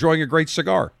while you're enjoying a great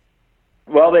cigar.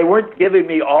 Well, they weren't giving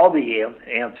me all the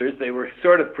answers. They were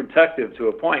sort of protective to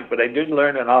a point, but I did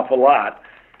learn an awful lot,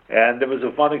 and it was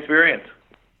a fun experience.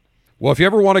 Well, if you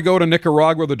ever want to go to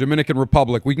Nicaragua, the Dominican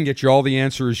Republic, we can get you all the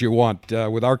answers you want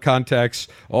with our contacts,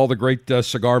 all the great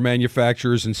cigar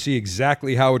manufacturers, and see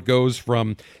exactly how it goes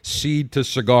from seed to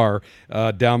cigar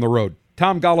down the road.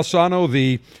 Tom Golisano,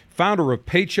 the founder of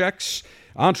Paychex,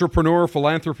 entrepreneur,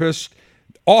 philanthropist,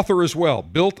 author as well,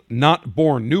 Built Not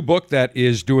Born, new book that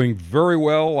is doing very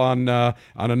well on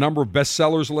a number of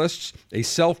bestsellers lists, a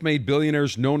self-made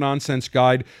billionaire's no-nonsense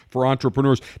guide for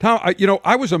entrepreneurs. Tom,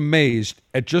 I was amazed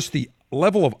at just the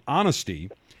level of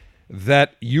honesty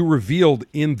that you revealed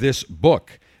in this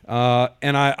book.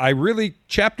 And I really,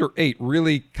 chapter 8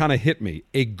 really kind of hit me.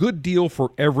 A good deal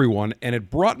for everyone, and it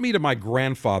brought me to my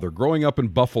grandfather growing up in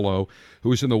Buffalo, who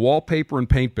was in the wallpaper and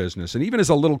paint business. And even as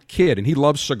a little kid, and he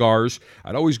loved cigars,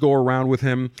 I'd always go around with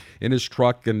him in his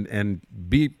truck and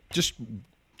be just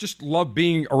love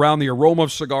being around the aroma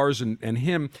of cigars and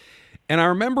him. And I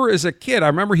remember as a kid,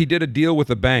 he did a deal with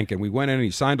the bank, and we went in and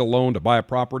he signed a loan to buy a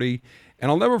property.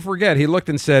 And I'll never forget, he looked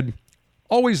and said,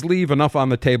 always leave enough on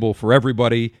the table for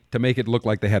everybody to make it look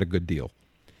like they had a good deal.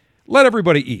 Let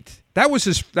everybody eat. That was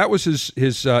his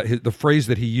the phrase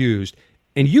that he used.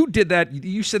 And you did that.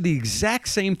 You said the exact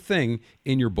same thing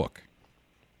in your book.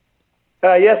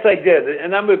 Yes, I did.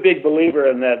 And I'm a big believer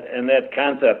in that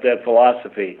concept, that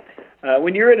philosophy.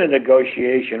 When you're in a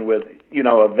negotiation with,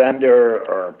 a vendor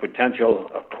or a potential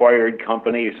acquired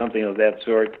company or something of that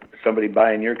sort, somebody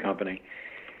buying your company,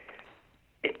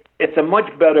 it's a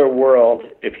much better world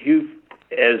if you,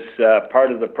 as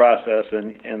part of the process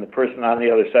and the person on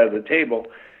the other side of the table,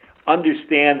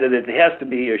 understand that it has to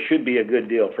be or should be a good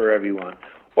deal for everyone.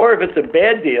 Or if it's a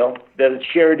bad deal, that it's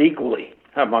shared equally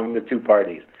among the two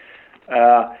parties.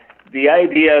 The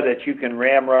idea that you can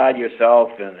ramrod yourself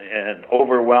and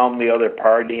overwhelm the other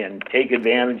party and take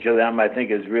advantage of them, I think,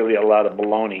 is really a lot of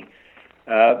baloney.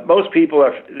 Most people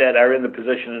that are in the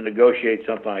position to negotiate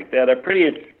something like that are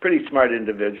pretty smart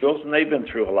individuals, and they've been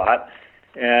through a lot.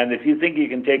 And if you think you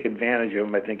can take advantage of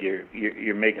them, I think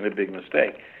you're making a big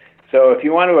mistake. So if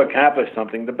you want to accomplish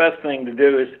something, the best thing to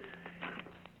do is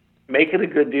make it a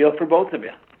good deal for both of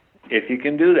you, if you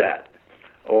can do that.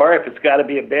 Or if it's got to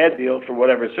be a bad deal for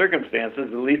whatever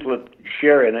circumstances, at least let's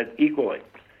share in it equally.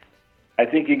 I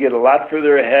think you get a lot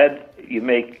further ahead. You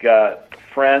make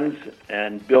friends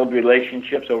and build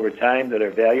relationships over time that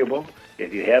are valuable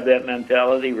if you have that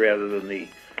mentality rather than the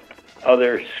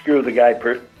other screw the guy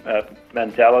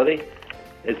mentality.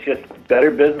 It's just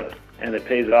better business, and it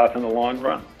pays off in the long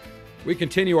run. We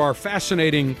continue our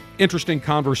fascinating, interesting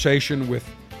conversation with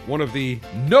one of the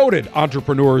noted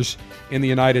entrepreneurs in the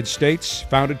United States,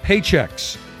 founded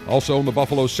Paychex, also owned the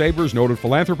Buffalo Sabres, noted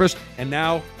philanthropist, and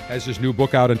now has his new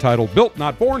book out entitled Built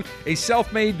Not Born, a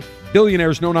self-made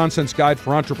billionaire's no-nonsense guide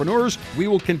for entrepreneurs. We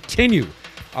will continue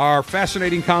our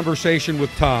fascinating conversation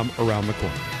with Tom around the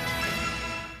corner.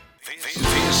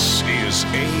 This is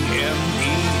AMEN,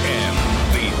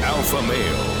 the Alpha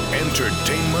Male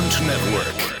Entertainment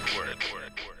Network.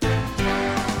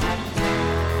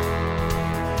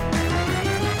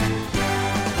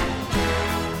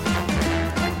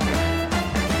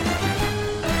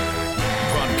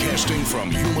 Broadcasting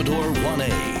from Humidor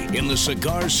 1A in the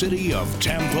cigar city of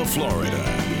Tampa, Florida,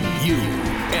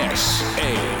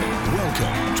 USA.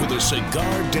 Welcome to the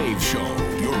Cigar Dave Show,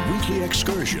 your weekly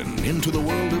excursion into the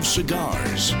world of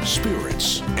cigars,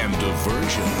 spirits, and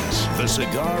diversions. The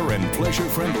cigar and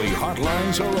pleasure-friendly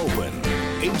hotlines are open.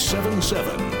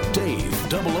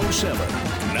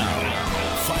 877-DAVE-007. Now,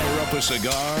 fire up a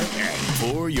cigar and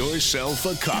pour yourself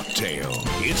a cocktail.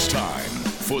 It's time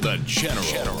for the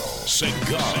General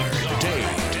Cigar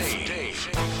Dave.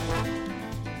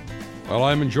 Well,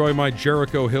 I'm enjoying my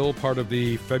Jericho Hill, part of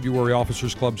the February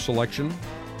Officers Club selection.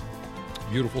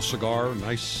 Beautiful cigar,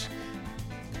 nice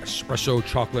espresso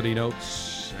chocolatey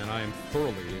notes, and I am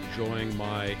thoroughly enjoying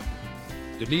my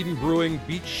Dunedin Brewing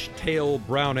Beach Tail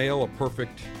Brown Ale, a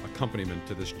perfect accompaniment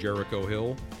to this Jericho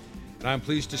Hill. And I'm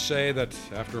pleased to say that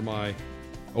after my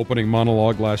opening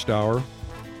monologue last hour,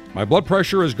 my blood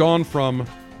pressure has gone from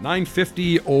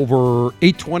 950 over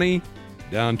 820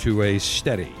 down to a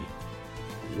steady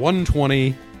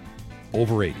 120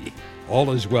 over 80.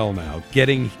 All is well now.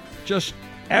 Getting just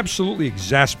absolutely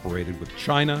exasperated with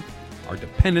China, our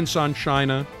dependence on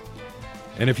China.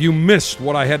 And if you missed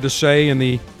what I had to say in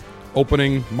the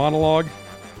opening monologue,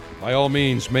 by all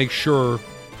means, make sure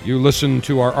you listen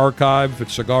to our archive at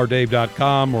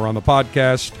cigardave.com or on the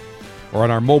podcast or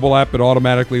on our mobile app. It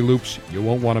automatically loops. You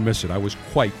won't want to miss it. I was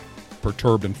quite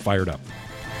perturbed and fired up.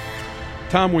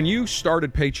 Tom, when you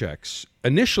started Paychex,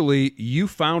 initially you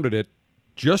founded it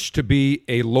just to be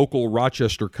a local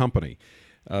Rochester company.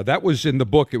 That was in the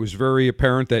book. It was very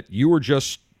apparent that you were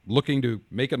just looking to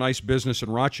make a nice business in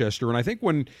Rochester. And I think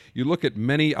when you look at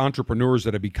many entrepreneurs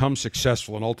that have become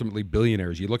successful and ultimately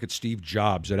billionaires, you look at Steve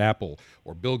Jobs at Apple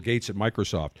or Bill Gates at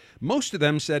Microsoft, most of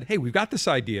them said, hey, we've got this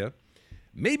idea.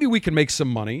 Maybe we can make some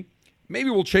money. Maybe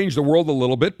we'll change the world a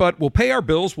little bit, but we'll pay our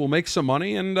bills, we'll make some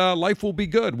money, and life will be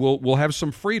good. We'll have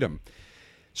some freedom.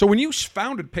 So when you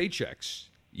founded Paychex,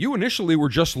 you initially were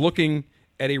just looking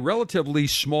at a relatively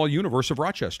small universe of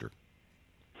Rochester.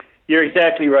 You're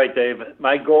exactly right, Dave.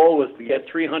 My goal was to get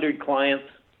 300 clients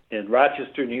in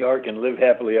Rochester, New York, and live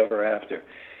happily ever after. It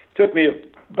took me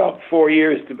about 4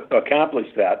 years to accomplish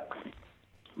that.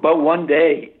 But one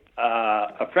day,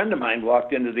 a friend of mine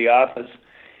walked into the office,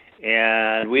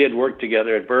 and we had worked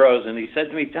together at Burroughs, and he said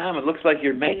to me, Tom, it looks like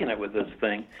you're making it with this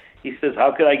thing. He says,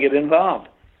 how could I get involved?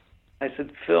 I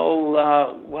said, Phil,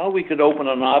 well, we could open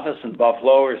an office in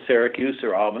Buffalo or Syracuse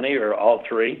or Albany or all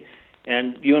three,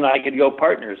 and you and I could go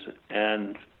partners.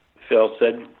 And Phil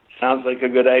said, sounds like a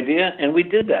good idea, and we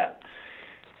did that.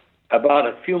 About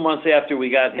a few months after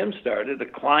we got him started,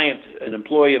 an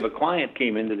employee of a client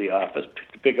came into the office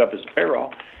to pick up his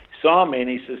payroll, saw me, and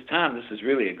he says, Tom, this is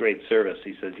really a great service.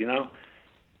 He says,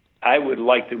 I would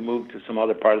like to move to some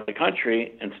other part of the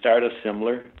country and start a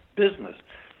similar business.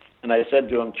 And I said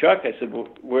to him, Chuck, I said, well,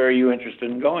 where are you interested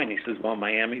in going? He says, well,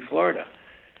 Miami, Florida.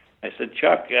 I said,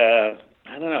 Chuck, I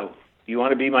don't know, you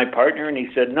want to be my partner? And he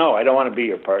said, no, I don't want to be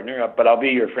your partner, but I'll be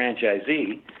your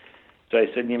franchisee. So I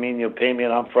said, you mean you'll pay me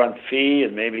an upfront fee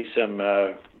and maybe some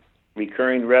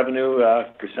recurring revenue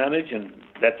percentage and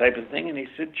that type of thing? And he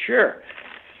said, sure.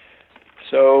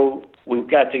 So we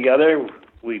got together.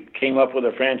 We came up with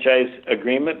a franchise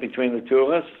agreement between the two of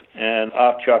us, and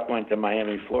off Chuck went to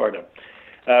Miami, Florida.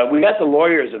 We got the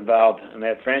lawyers involved in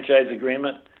that franchise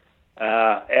agreement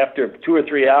after 2 or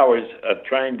 3 hours of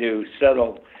trying to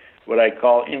settle what I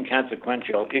call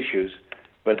inconsequential issues,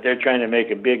 but they're trying to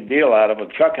make a big deal out of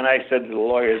it. Chuck and I said to the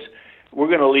lawyers, we're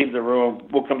going to leave the room.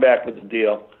 We'll come back with the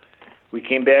deal. We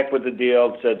came back with the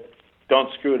deal and said,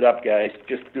 don't screw it up, guys.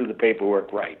 Just do the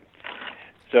paperwork right.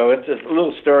 So it's a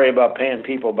little story about paying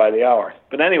people by the hour.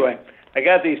 But anyway, I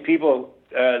got these people,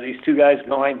 these two guys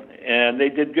going, and they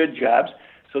did good jobs.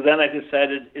 So then I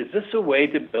decided, is this a way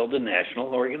to build a national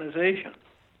organization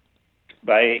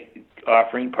by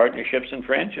offering partnerships and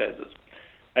franchises?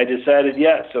 I decided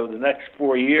yes. So the next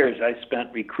 4 years I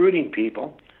spent recruiting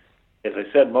people. As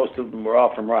I said, most of them were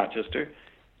all from Rochester,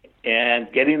 and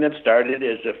getting them started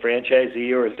as a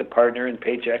franchisee or as a partner in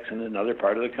Paychex in another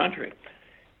part of the country.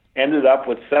 Ended up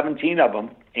with 17 of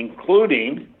them,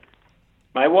 including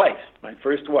my wife, my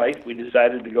first wife. We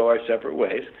decided to go our separate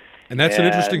ways. And that's an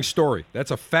interesting story.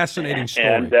 That's a fascinating story.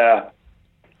 And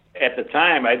at the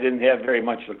time, I didn't have very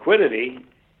much liquidity.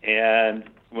 And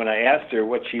when I asked her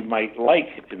what she might like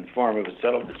in the form of a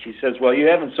settlement, she says, well, you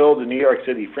haven't sold a New York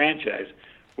City franchise.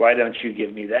 Why don't you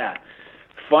give me that?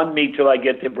 Fund me till I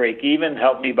get to break even,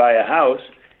 help me buy a house,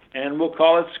 and we'll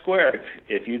call it square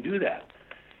if you do that.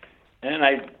 And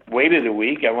I waited a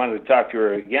week. I wanted to talk to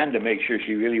her again to make sure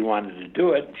she really wanted to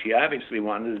do it. She obviously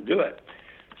wanted to do it.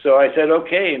 So I said,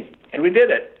 okay, and we did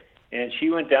it. And she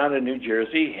went down to New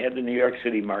Jersey, had the New York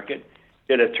City market,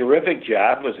 did a terrific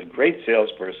job, was a great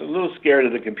salesperson, a little scared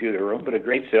of the computer room, but a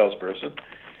great salesperson.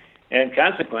 And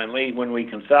consequently, when we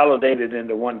consolidated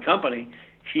into one company,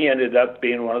 she ended up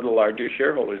being one of the larger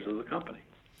shareholders of the company.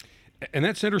 And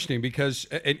that's interesting because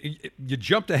you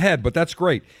jumped ahead, but that's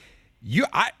great.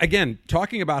 Again,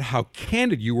 talking about how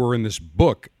candid you were in this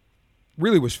book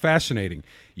really was fascinating.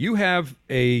 You have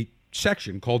a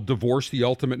section called Divorce, the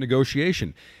Ultimate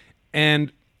Negotiation.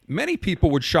 And many people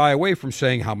would shy away from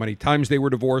saying how many times they were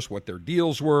divorced, what their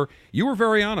deals were. You were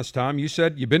very honest, Tom. You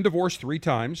said you've been divorced 3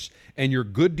 times, and your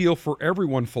good deal for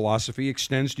everyone philosophy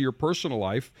extends to your personal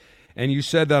life. And you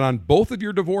said that on both of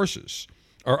your divorces,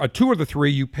 or 2 of the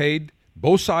 3, you paid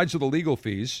both sides of the legal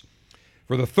fees.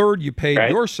 For the 3rd, you paid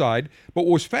your side. But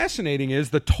what was fascinating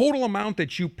is the total amount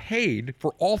that you paid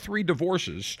for all 3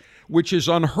 divorces, which is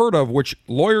unheard of, which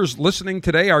lawyers listening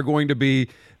today are going to be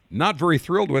not very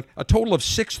thrilled with, a total of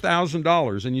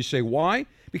 $6,000. And you say, why?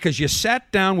 Because you sat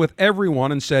down with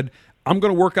everyone and said, I'm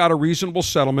going to work out a reasonable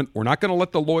settlement. We're not going to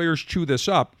let the lawyers chew this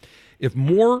up. If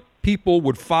more people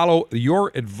would follow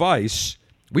your advice,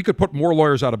 we could put more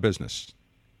lawyers out of business.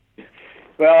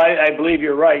 Well, I believe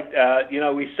you're right.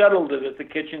 We settled it at the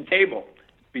kitchen table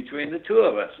between the two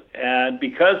of us. And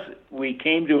because we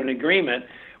came to an agreement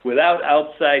without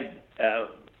outside,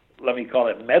 let me call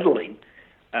it meddling,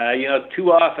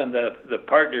 too often the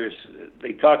partners,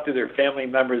 they talk to their family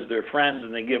members, their friends,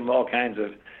 and they give them all kinds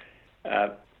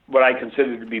of what I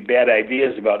consider to be bad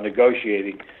ideas about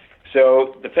negotiating.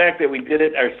 So the fact that we did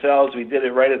it ourselves, we did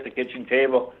it right at the kitchen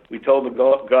table. We told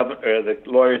the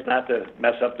lawyers not to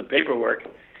mess up the paperwork,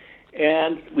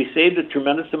 and we saved a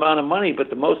tremendous amount of money. But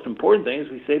the most important thing is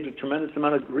we saved a tremendous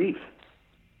amount of grief.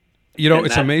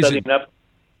 It's amazing. Setting up,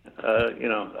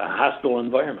 a hostile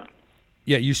environment.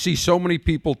 Yeah, you see so many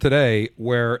people today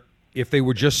where if they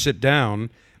would just sit down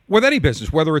with any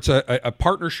business, whether it's a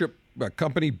partnership, a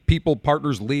company,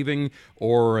 partners leaving,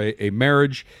 or a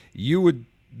marriage,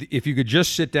 if you could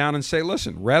just sit down and say,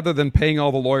 listen, rather than paying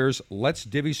all the lawyers, let's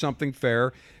divvy something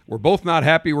fair. We're both not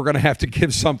happy. We're going to have to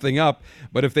give something up.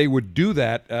 But if they would do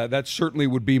that, that certainly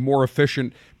would be more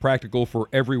efficient, practical for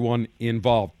everyone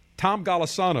involved. Tom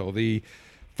Golisano, the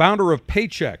founder of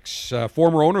Paychex,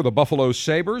 former owner of the Buffalo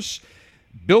Sabres.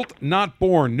 Built Not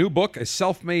Born, new book, A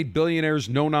Self-Made Billionaire's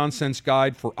No-Nonsense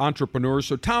Guide for Entrepreneurs.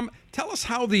 So, Tom, tell us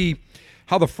how the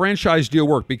franchise deal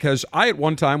worked, because I at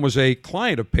one time was a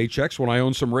client of Paychex when I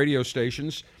owned some radio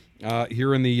stations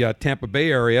here in the Tampa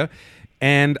Bay area,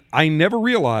 and I never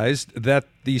realized that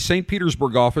the St.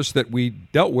 Petersburg office that we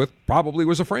dealt with probably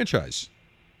was a franchise.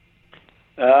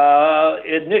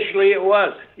 Initially it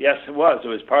was. Yes, it was. It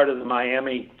was part of the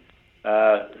Miami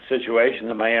situation,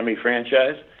 the Miami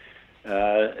franchise.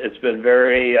 It's been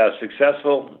very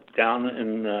successful down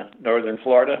in northern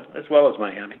Florida as well as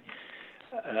Miami.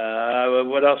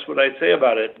 What else would I say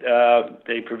about it?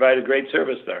 They provide a great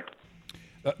service there.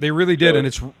 They really did, and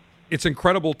it's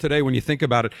incredible today when you think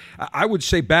about it. I would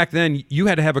say back then you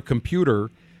had to have a computer.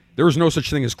 There was no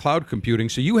such thing as cloud computing,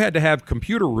 so you had to have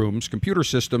computer rooms, computer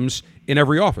systems in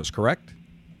every office, correct?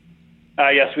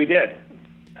 Yes, we did.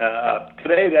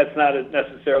 Today that's not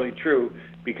necessarily true.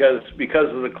 Because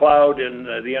of the cloud and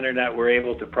the internet, we're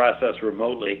able to process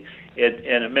remotely,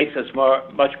 and it makes us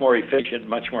much more efficient,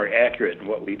 much more accurate in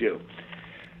what we do.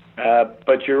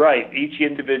 But you're right; each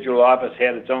individual office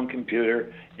had its own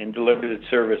computer and delivered its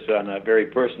service on a very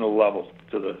personal level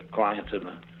to the clients in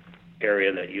the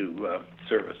area that you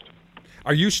serviced.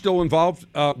 Are you still involved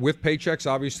with Paychex?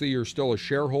 Obviously, you're still a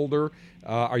shareholder.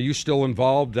 Are you still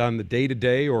involved on the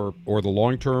day-to-day or the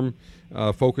long-term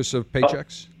focus of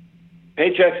Paychex?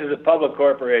 Paychex is a public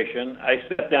corporation. I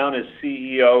stepped down as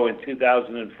CEO in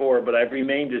 2004, but I've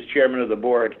remained as chairman of the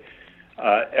board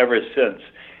ever since.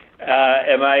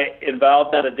 Am I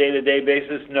involved on a day-to-day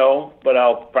basis? No, but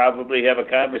I'll probably have a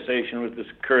conversation with this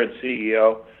current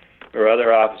CEO or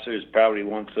other officers probably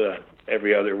once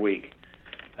every other week.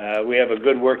 We have a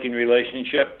good working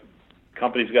relationship.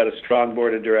 Company's got a strong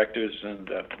board of directors, and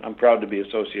I'm proud to be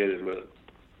associated with it.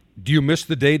 Do you miss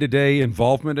the day-to-day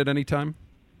involvement at any time?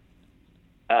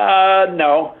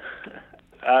 No.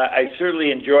 I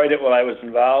certainly enjoyed it while I was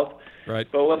involved. Right.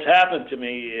 But what's happened to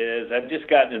me is I've just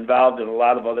gotten involved in a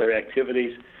lot of other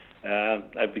activities.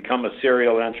 I've become a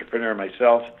serial entrepreneur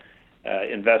myself,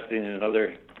 investing in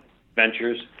other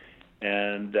ventures.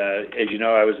 And as you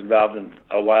know, I was involved in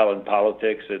a while in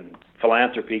politics, and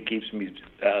philanthropy keeps me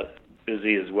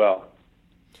busy as well.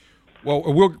 Well,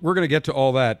 we're going to get to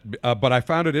all that, but I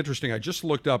found it interesting. I just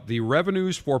looked up the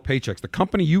revenues for Paychex, the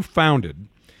company you founded.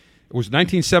 It was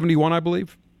 1971, I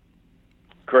believe?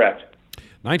 Correct.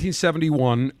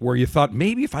 1971, where you thought,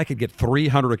 maybe if I could get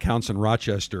 300 accounts in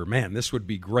Rochester, man, this would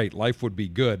be great. Life would be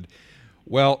good.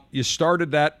 Well, you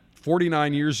started that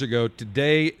 49 years ago.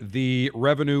 Today, the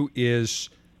revenue is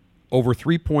over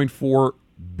 $3.4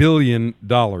 billion,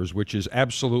 which is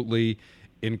absolutely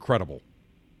incredible.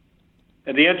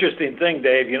 And the interesting thing,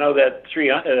 Dave, you know that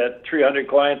 300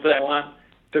 clients that I want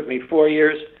took me 4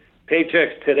 years.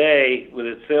 Paychex today, with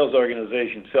its sales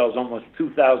organization, sells almost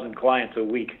 2,000 clients a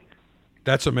week.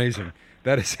 That's amazing.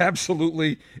 That is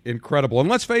absolutely incredible. And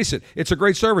let's face it, it's a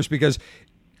great service because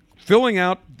filling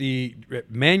out the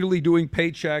manually doing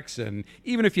paychecks, and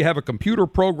even if you have a computer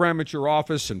program at your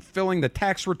office and filling the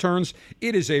tax returns,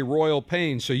 it is a royal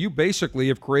pain. So you basically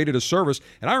have created a service,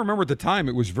 and I remember at the time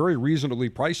it was very reasonably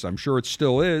priced. I'm sure it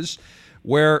still is,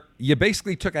 where you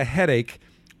basically took a headache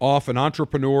off an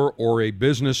entrepreneur or a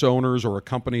business owner's or a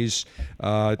company's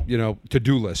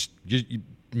to-do list. You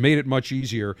made it much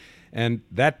easier. And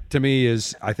that, to me,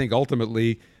 is, I think,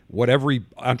 ultimately what every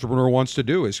entrepreneur wants to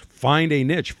do is find a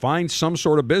niche, find some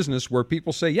sort of business where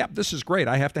people say, yep, this is great,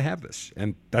 I have to have this.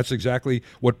 And that's exactly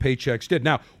what Paychex did.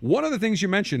 Now, one of the things you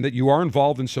mentioned, that you are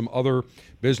involved in some other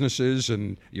businesses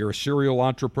and you're a serial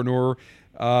entrepreneur,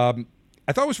 I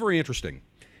thought was very interesting.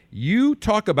 You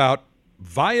talk about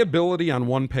viability on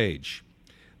one page.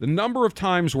 The number of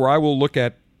times where I will look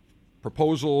at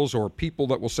proposals or people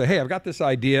that will say, hey, I've got this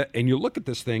idea, and you look at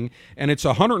this thing, and it's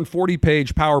a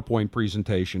 140-page PowerPoint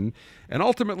presentation, and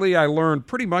ultimately I learned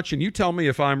pretty much, and you tell me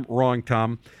if I'm wrong,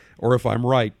 Tom, or if I'm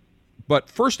right, but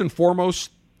first and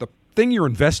foremost, the thing you're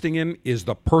investing in is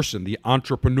the person, the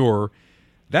entrepreneur.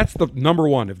 That's the number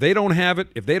one. If they don't have it,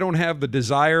 if they don't have the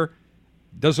desire,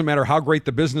 doesn't matter how great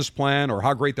the business plan or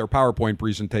how great their PowerPoint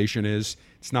presentation is,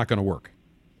 it's not going to work.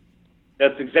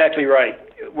 That's exactly right.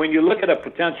 When you look at a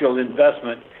potential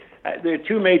investment, there are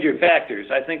two major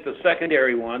factors. I think the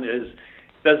secondary one is,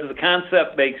 does the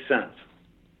concept make sense?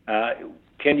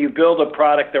 Can you build a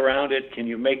product around it? Can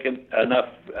you make enough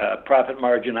profit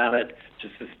margin on it to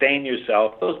sustain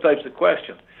yourself? Those types of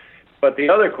questions. But the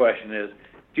other question is,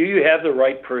 do you have the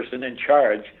right person in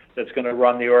charge that's going to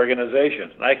run the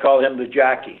organization? And I call him the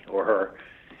jockey or her.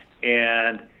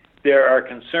 And there are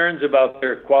concerns about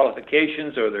their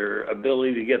qualifications or their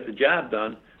ability to get the job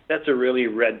done. That's a really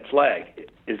red flag,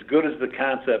 as good as the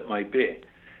concept might be.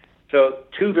 So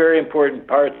two very important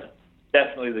parts.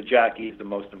 Definitely the jockey is the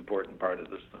most important part of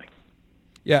this thing.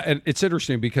 Yeah, and it's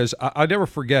interesting because I'll never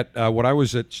forget when I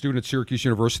was a student at Syracuse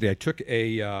University, I took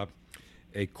a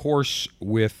course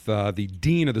with the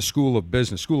dean of the School of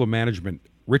Business, School of Management,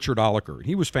 Richard Oliker.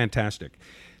 He was fantastic.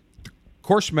 The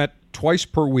course met twice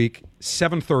per week,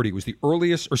 7:30 was the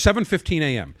earliest, or 7:15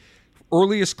 a.m.,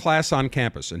 earliest class on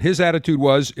campus. And his attitude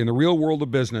was, in the real world of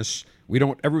business,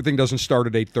 everything doesn't start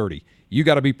at 8:30. You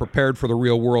got to be prepared for the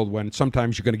real world when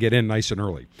sometimes you're going to get in nice and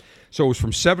early. So it was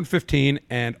from 7:15,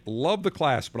 and loved the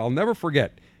class, but I'll never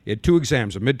forget, it had two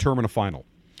exams, a midterm and a final.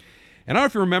 And I don't know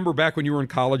if you remember back when you were in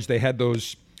college, they had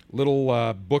those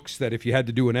little books that if you had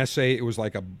to do an essay, it was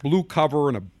like a blue cover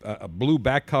and a blue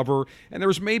back cover, and there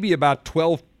was maybe about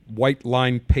 12 white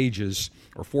line pages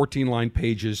or 14 line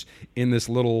pages in this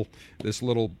little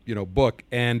book.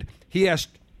 And he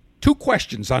asked two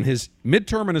questions on his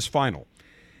midterm and his final.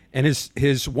 And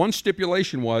his one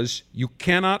stipulation was you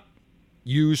cannot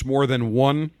use more than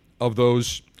one of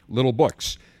those little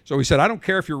books. So he said, I don't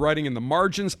care if you're writing in the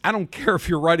margins, I don't care if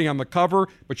you're writing on the cover,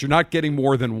 but you're not getting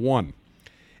more than one.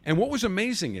 And what was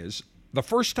amazing is, the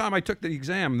first time I took the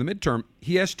exam, the midterm,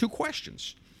 he asked two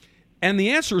questions. And the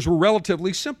answers were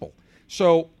relatively simple.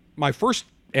 So my first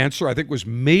answer, I think, was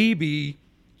maybe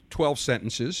 12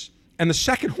 sentences. And the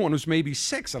second one was maybe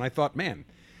 6. And I thought, man,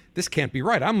 this can't be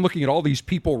right. I'm looking at all these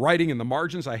people writing in the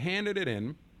margins. I handed it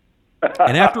in.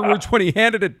 And afterwards, when he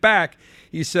handed it back,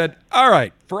 he said, all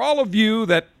right, for all of you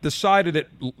that decided that,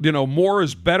 more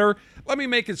is better, let me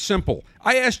make it simple.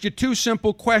 I asked you two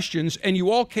simple questions, and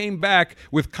you all came back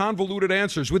with convoluted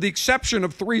answers, with the exception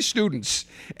of 3 students.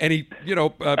 And he,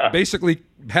 basically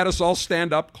had us all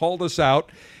stand up, called us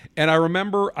out. And I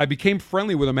remember I became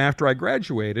friendly with him after I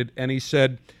graduated, and he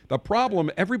said, the problem,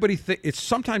 everybody it's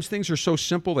sometimes things are so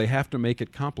simple they have to make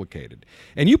it complicated.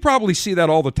 And you probably see that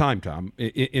all the time, Tom,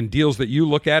 in deals that you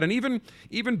look at, and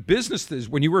even businesses,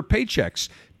 when you were at Paychex,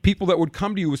 people that would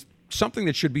come to you with something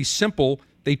that should be simple,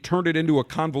 they turned it into a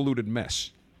convoluted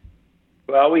mess.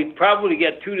 Well, we probably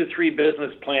get 2 to 3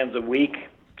 business plans a week,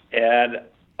 and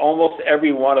almost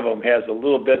every one of them has a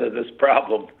little bit of this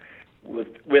problem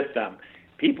with them.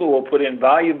 People will put in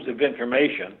volumes of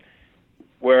information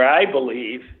where I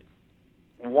believe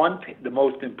the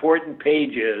most important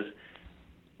page is,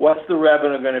 what's the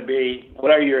revenue going to be?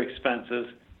 What are your expenses?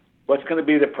 What's going to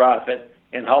be the profit?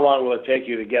 And how long will it take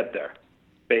you to get there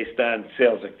based on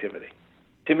sales activity?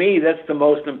 To me, that's the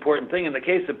most important thing. In the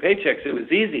case of Paychex, it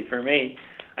was easy for me.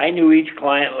 I knew each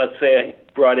client, let's say I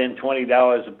brought in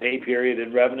 $20 a pay period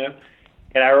in revenue,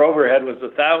 and our overhead was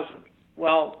 $1,000.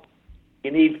 Well,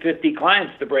 you need 50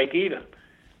 clients to break even.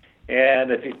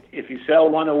 And if you sell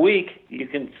one a week, you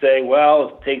can say, well,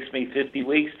 it takes me 50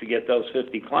 weeks to get those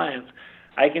 50 clients.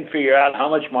 I can figure out how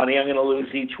much money I'm going to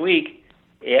lose each week,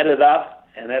 add it up,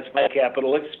 and that's my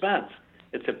capital expense.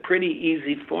 It's a pretty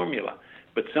easy formula.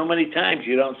 But so many times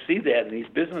you don't see that in these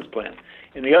business plans.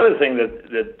 And the other thing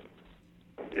that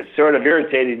is sort of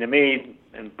irritating to me,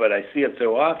 but I see it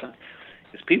so often,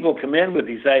 is people come in with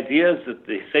these ideas that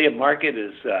they say a market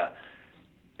is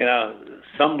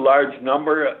some large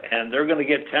number, and they're going to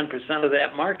get 10% of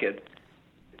that market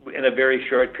in a very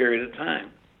short period of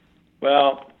time.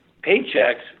 Well,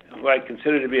 Paychex, who I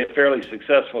consider to be a fairly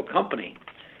successful company,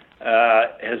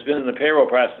 has been in the payroll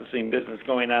processing business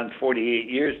going on 48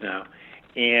 years now,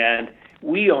 and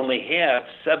we only have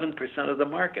 7% of the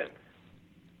market.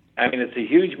 I mean, it's a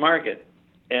huge market,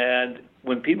 and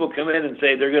when people come in and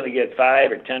say they're going to get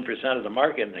 5 or 10% of the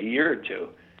market in a year or two,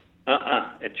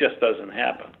 it just doesn't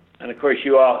happen. And of course,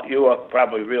 you all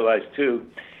probably realize too,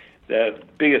 the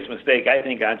biggest mistake I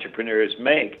think entrepreneurs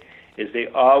make is they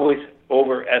always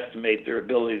overestimate their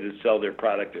ability to sell their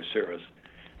product or service.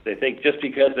 They think just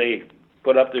because they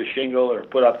put up their shingle or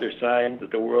put up their sign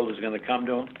that the world is going to come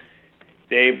to them.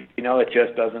 Dave, it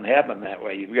just doesn't happen that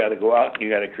way. You've got to go out,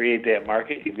 you've got to create that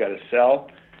market, you've got to sell,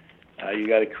 you've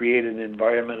got to create an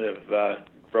environment of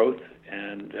growth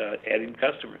and adding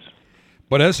customers.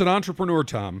 But as an entrepreneur,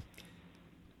 Tom,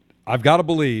 I've got to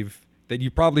believe that you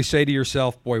probably say to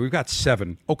yourself, boy, we've got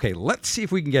 7. Okay, let's see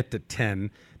if we can get to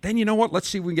 10. Then you know what? Let's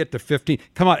see if we can get to 15.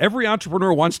 Come on, every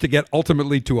entrepreneur wants to get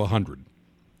ultimately to 100.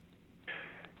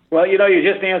 Well, you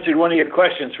just answered one of your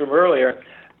questions from earlier.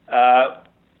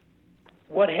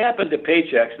 What happened to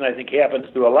Paychex, and I think happens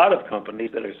to a lot of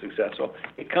companies that are successful,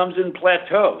 it comes in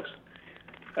plateaus.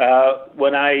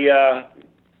 When I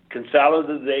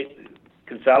consolidated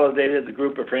the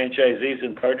group of franchisees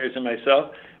and partners and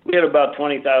myself, we had about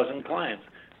 20,000 clients.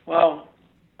 Well,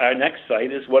 our next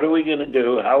site is, what are we going to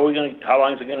do? How long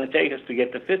is it going to take us to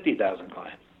get to 50,000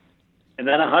 clients? And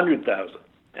then 100,000,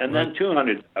 and then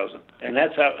 200,000. And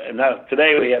that's how, and now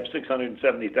today we have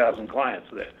 670,000 clients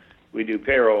there. We do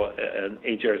payroll and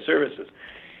HR services.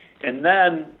 And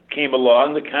then came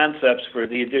along the concepts for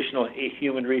the additional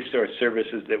human resource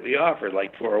services that we offer,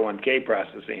 like 401k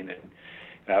processing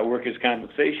and workers'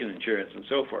 compensation insurance and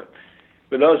so forth.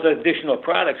 With those additional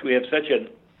products, we have such a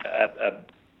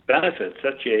benefit,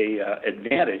 such a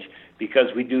advantage, because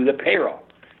we do the payroll.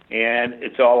 And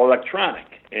it's all electronic.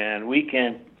 And we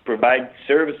can provide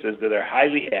services that are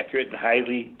highly accurate and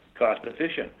highly cost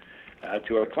efficient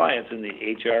to our clients in the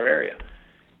HR area.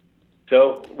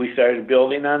 So we started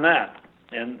building on that.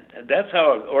 And that's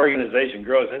how an organization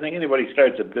grows. I think anybody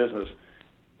starts a business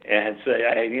and say,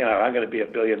 I'm going to be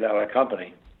 $1 billion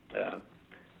company,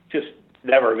 just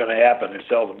never going to happen or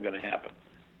seldom going to happen.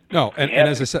 No, and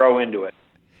as I said, grow into it.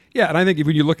 Yeah, and I think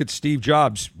when you look at Steve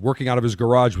Jobs working out of his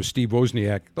garage with Steve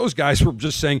Wozniak, those guys were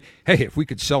just saying, hey, if we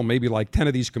could sell maybe like 10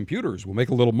 of these computers, we'll make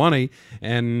a little money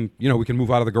and, we can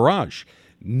move out of the garage.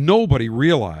 Nobody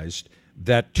realized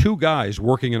that 2 guys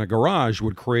working in a garage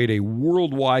would create a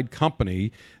worldwide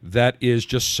company that is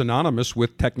just synonymous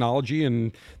with technology,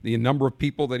 and the number of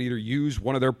people that either use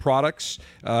one of their products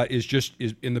is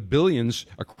in the billions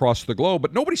across the globe.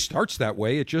 But nobody starts that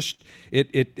way.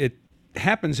 It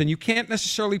happens, and you can't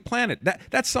necessarily plan it.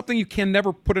 That's something you can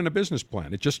never put in a business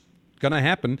plan. It's just going to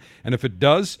happen, and if it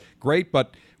does, great.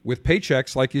 But with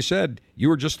Paychex, like you said, you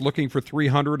were just looking for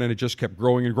 300, and it just kept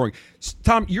growing and growing.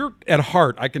 Tom, you're at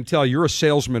heart, I can tell, you're a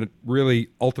salesman really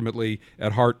ultimately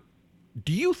at heart.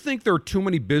 Do you think there are too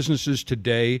many businesses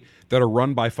today that are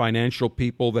run by financial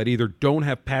people that either don't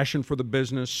have passion for the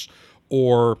business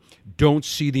or don't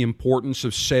see the importance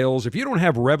of sales? If you don't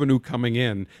have revenue coming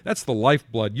in, that's the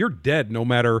lifeblood. You're dead no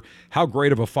matter how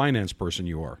great of a finance person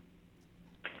you are.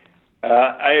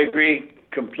 I agree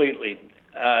completely.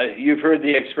 You've heard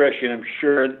the expression, I'm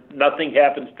sure, nothing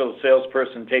happens till a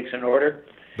salesperson takes an order.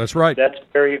 That's right. That's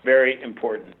very, very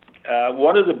important.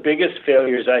 One of the biggest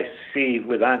failures I see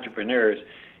with entrepreneurs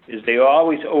is they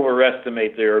always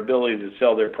overestimate their ability to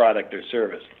sell their product or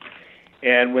service.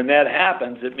 And when that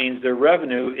happens, it means their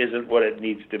revenue isn't what it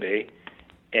needs to be,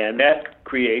 and that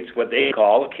creates what they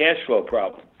call a cash flow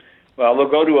problem. Well, they'll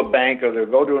go to a bank or they'll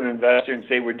go to an investor and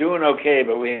say, we're doing okay,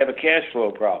 but we have a cash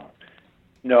flow problem.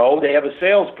 No, they have a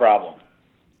sales problem.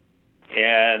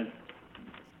 And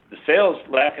the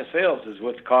lack of sales is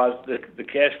what's caused the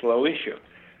cash flow issue.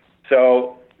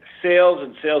 So sales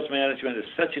and sales management is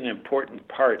such an important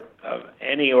part of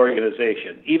any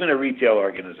organization, even a retail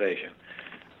organization.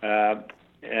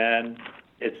 And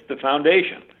it's the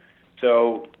foundation.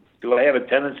 So do I have a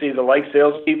tendency to like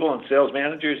salespeople and sales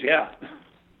managers? Yeah.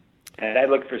 And I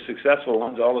look for successful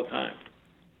ones all the time.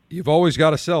 You've always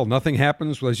got to sell. Nothing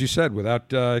happens, as you said,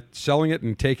 without selling it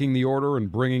and taking the order and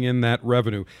bringing in that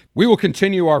revenue. We will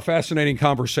continue our fascinating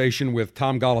conversation with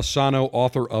Tom Golisano,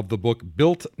 author of the book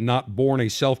Built Not Born, a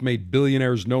Self-Made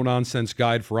Billionaire's No-Nonsense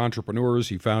Guide for Entrepreneurs.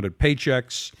 He founded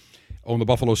Paychex, owned the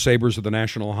Buffalo Sabres of the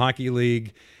National Hockey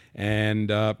League, and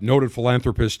noted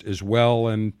philanthropist as well,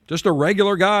 and just a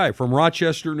regular guy from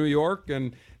Rochester, New York,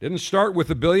 and didn't start with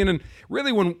 $1 billion. And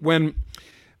really,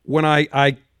 when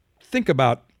I think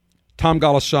about Tom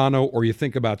Golisano, or you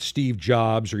think about Steve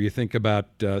Jobs, or you think about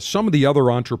some of the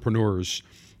other entrepreneurs,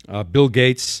 Bill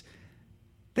Gates,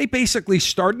 they basically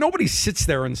start. Nobody sits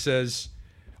there and says,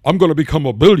 I'm going to become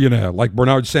a billionaire, like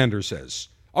Bernard Sanders says.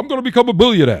 I'm going to become a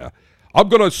billionaire. I'm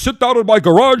going to sit down in my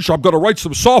garage, I'm going to write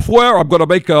some software, I'm going to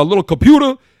make a little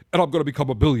computer, and I'm going to become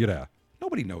a billionaire.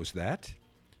 Nobody knows that.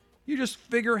 You just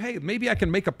figure, hey, maybe I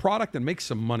can make a product and make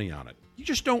some money on it. You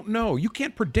just don't know. You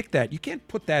can't predict that. You can't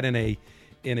put that in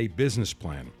a business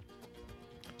plan.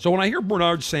 So when I hear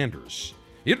Bernard Sanders,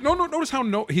 notice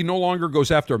how he no longer goes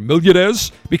after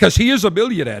millionaires, because he is a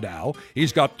millionaire now.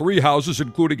 He's got 3 houses,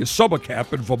 including a summer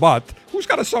camp in Vermont. Who's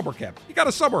got a summer camp? He got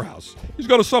a summer house. He's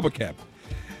got a summer camp.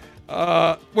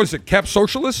 What is it, cap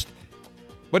socialist?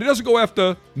 But he doesn't go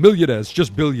after millionaires,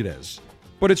 just billionaires.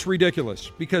 But it's ridiculous,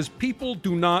 because people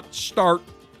do not start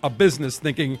a business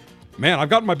thinking, man, I've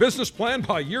got my business plan.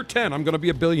 By year 10, I'm going to be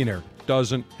a billionaire.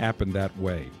 Doesn't happen that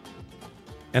way.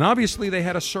 And obviously they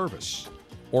had a service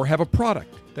or have a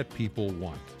product that people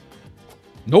want.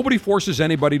 Nobody forces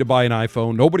anybody to buy an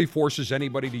iPhone. Nobody forces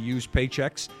anybody to use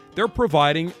paychecks. They're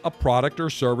providing a product or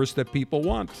service that people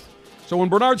want. So when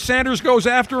Bernard Sanders goes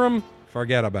after them,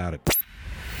 forget about it.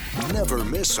 Never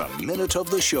miss a minute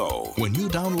of the show when you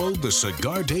download the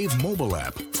Cigar Dave mobile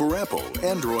app for Apple,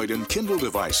 Android, and Kindle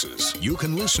devices. You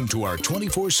can listen to our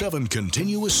 24/7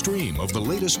 continuous stream of the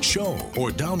latest show or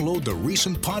download the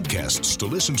recent podcasts to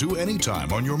listen to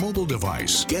anytime on your mobile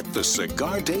device. Get the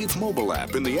Cigar Dave mobile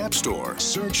app in the App Store.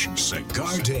 Search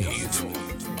Cigar Dave.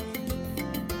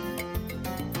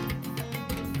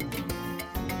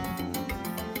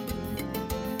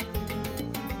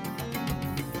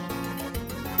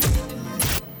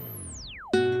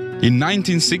 In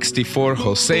 1964,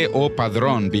 Jose O.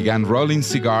 Padron began rolling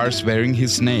cigars bearing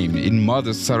his name in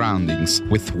modest surroundings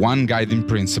with one guiding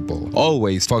principle: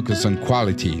 always focus on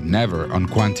quality, never on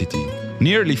quantity.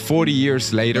 Nearly 40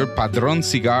 years later, Padron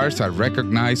cigars are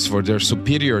recognized for their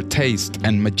superior taste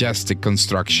and majestic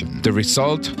construction, the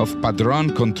result of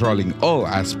Padron controlling all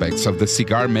aspects of the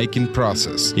cigar-making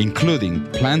process, including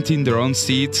planting their own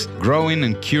seeds, growing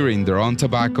and curing their own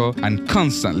tobacco, and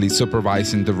constantly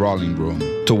supervising the rolling room.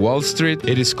 To Wall Street,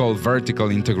 it is called vertical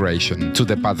integration. To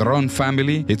the Padron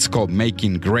family, it's called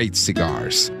making great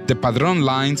cigars. The Padron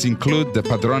lines include the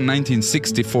Padron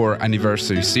 1964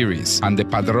 Anniversary Series and the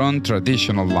Padron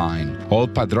Traditional line. All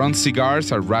Padron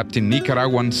cigars are wrapped in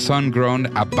Nicaraguan sun-grown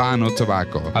Habano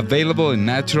tobacco, available in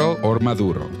natural or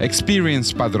Maduro.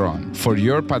 Experience Padron. For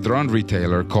your Padron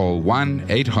retailer, call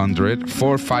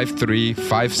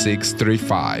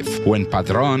 1-800-453-5635. When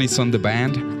Padron is on the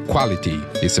band, quality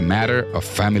is a matter of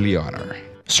family honor.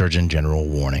 Surgeon General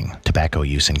warning: tobacco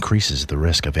use increases the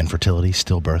risk of infertility,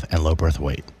 stillbirth, and low birth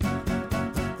weight.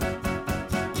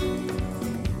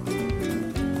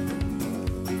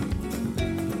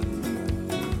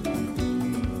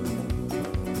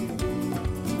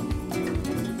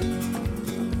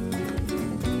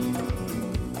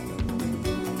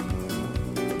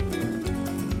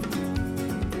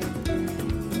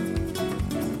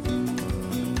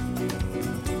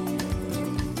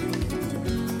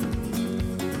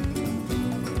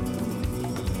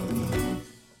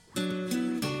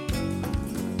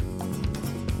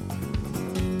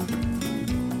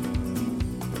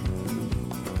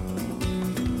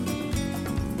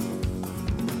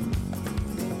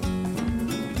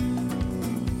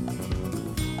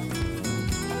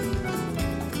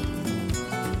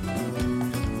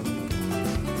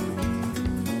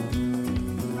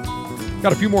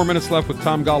 Got a few more minutes left with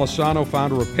Tom Golisano,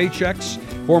 founder of Paychex,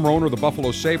 former owner of the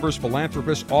Buffalo Sabres,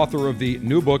 philanthropist, author of the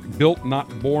new book, Built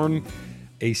Not Born,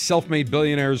 a self-made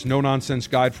billionaire's no-nonsense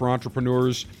guide for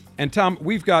entrepreneurs. And Tom,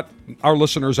 we've got our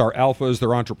listeners are alphas,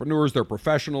 they're entrepreneurs, they're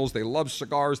professionals, they love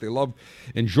cigars, they love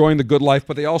enjoying the good life,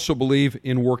 but they also believe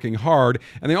in working hard,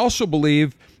 and they also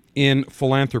believe in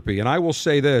philanthropy. And I will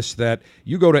say this, that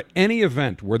you go to any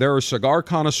event where there are cigar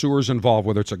connoisseurs involved,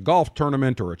 whether it's a golf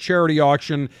tournament or a charity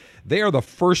auction, they are the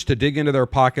first to dig into their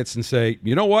pockets and say,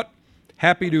 you know what?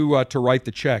 Happy to write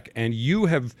the check. And you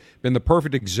have been the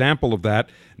perfect example of that,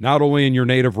 not only in your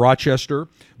native Rochester,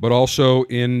 but also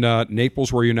in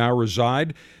Naples, where you now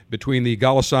reside, between the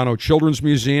Golisano Children's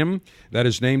Museum that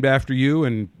is named after you,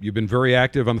 and you've been very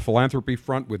active on the philanthropy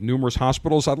front with numerous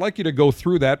hospitals. I'd like you to go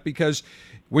through that, because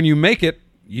when you make it,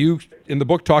 you, in the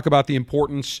book, talk about the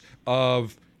importance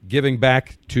of giving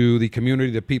back to the community,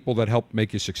 the people that help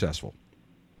make you successful.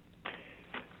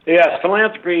 Yes,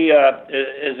 philanthropy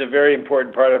is a very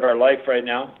important part of our life right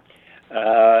now.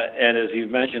 And as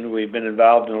you've mentioned, we've been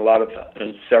involved in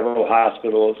several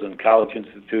hospitals and college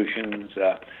institutions,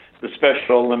 the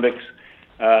Special Olympics.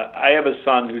 I have a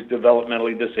son who's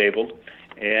developmentally disabled,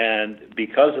 and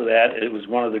because of that, it was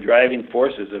one of the driving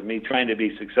forces of me trying to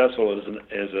be successful as an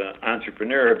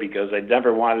entrepreneur, because I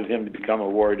never wanted him to become a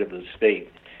ward of the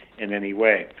state in any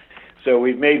way. So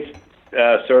we've made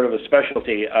sort of a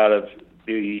specialty out of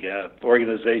the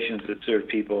organizations that serve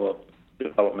people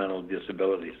with developmental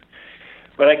disabilities.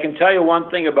 But I can tell you one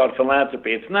thing about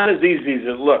philanthropy. It's not as easy as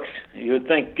it looks. You would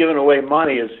think giving away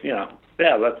money is,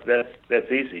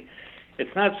 that's easy.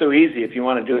 It's not so easy if you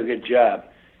want to do a good job.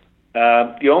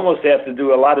 you almost have to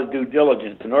do a lot of due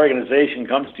diligence. An organization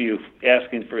comes to you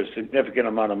asking for a significant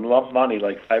amount of money,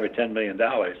 like $5 or $10 million.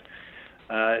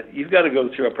 You've got to go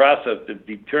through a process of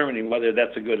determining whether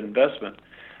that's a good investment.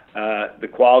 The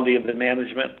quality of the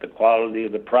management, the quality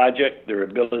of the project, their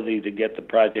ability to get the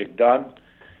project done,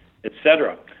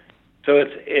 etc. So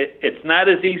it's not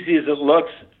as easy as it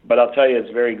looks, but I'll tell you,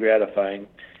 it's very gratifying.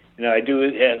 You know, I do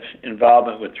have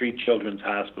involvement with 3 children's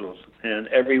hospitals, and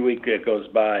every week that goes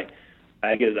by,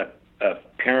 I get a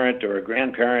parent or a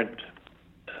grandparent,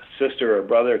 a sister or a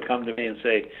brother come to me and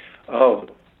say, "Oh,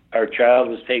 our child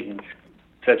was taken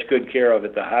such good care of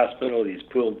at the hospital. He's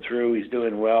pulled through. He's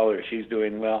doing well, or she's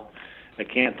doing well. I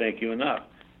can't thank you enough."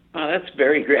 Well, that's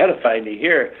very gratifying to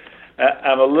hear.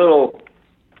 I'm a little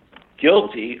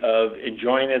guilty of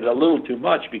enjoying it a little too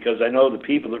much because I know the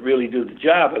people that really do the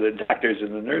job are the doctors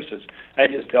and the nurses. I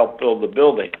just help build the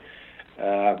building.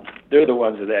 They're the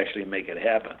ones that actually make it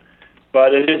happen.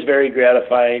 But it is very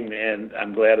gratifying, and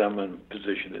I'm glad I'm in a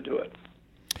position to do it.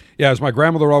 Yeah, as my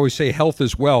grandmother would always say, health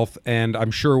is wealth, and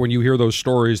I'm sure when you hear those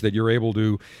stories that you're able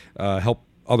to help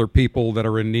other people that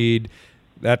are in need,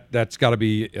 that's got to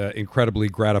be incredibly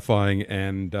gratifying,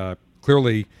 and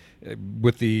clearly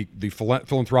with the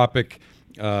philanthropic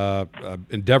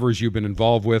endeavors you've been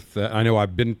involved with. I know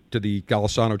I've been to the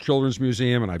Golisano Children's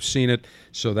Museum and I've seen it,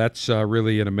 so that's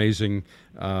really an amazing,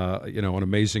 an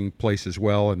amazing place as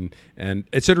well. And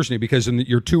it's interesting because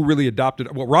you're 2 really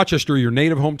adopted. Well, Rochester, your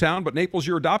native hometown, but Naples,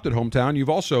 your adopted hometown. You've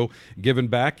also given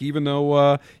back, even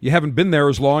though you haven't been there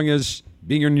as long as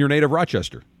being in your native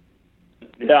Rochester.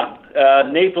 Yeah,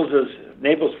 Naples,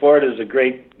 Florida is a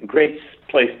great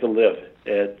place to live.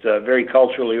 It's very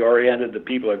culturally oriented. The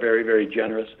people are very, very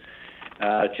generous.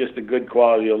 It's just a good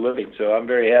quality of living. So I'm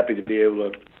very happy to be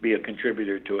able to be a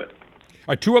contributor to it. All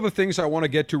right, 2 other things I want to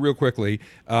get to real quickly.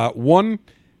 One,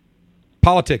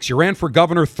 politics. You ran for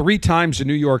governor 3 times in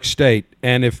New York State.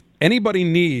 And if anybody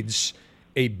needs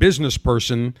a business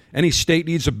person, any state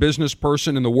needs a business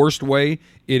person in the worst way,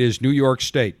 it is New York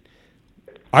State.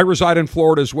 I reside in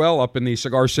Florida as well, up in the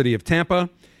cigar city of Tampa.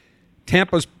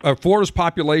 Florida's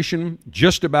population,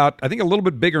 just about, I think a little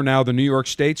bit bigger now than New York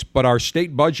State's, but our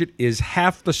state budget is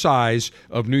half the size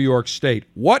of New York State.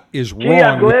 What is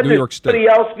wrong with New York State? Somebody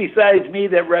else besides me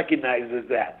that recognizes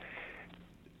that.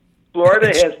 Florida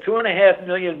has 2.5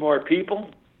 million more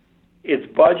people.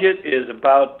 Its budget is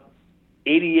about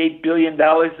 $88 billion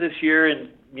this year, and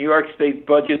New York State's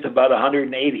budget's about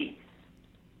 $180.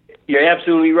 You're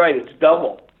absolutely right. It's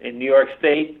double in New York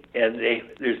State, and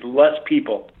there's less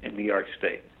people in New York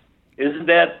State. Isn't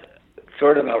that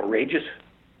sort of outrageous?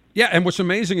 Yeah, and what's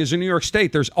amazing is in New York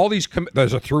State, there's all these,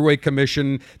 there's a thruway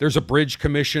commission, there's a bridge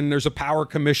commission, there's a power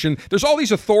commission, there's all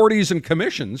these authorities and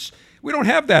commissions. We don't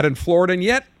have that in Florida, and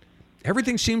yet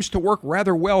everything seems to work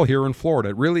rather well here in Florida.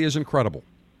 It really is incredible.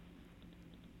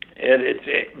 It's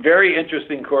a very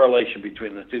interesting correlation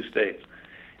between the 2 states.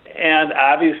 And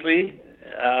obviously,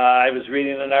 I was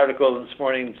reading an article in this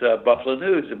morning's Buffalo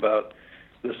News about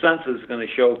the census is going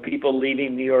to show people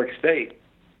leaving New York State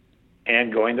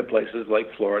and going to places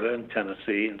like Florida and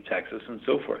Tennessee and Texas and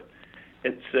so forth.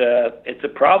 It's a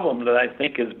problem that I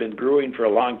think has been brewing for a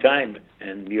long time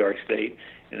in New York State,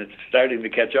 and it's starting to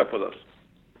catch up with us.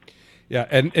 Yeah,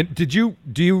 and do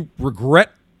you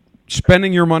regret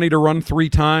spending your money to run 3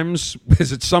 times?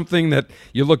 Is it something that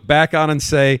you look back on and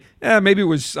say, maybe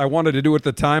I wanted to do it at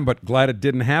the time, but glad it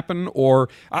didn't happen? Or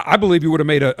I believe you would have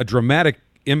made a dramatic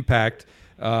impact,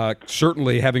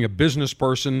 certainly having a business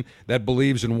person that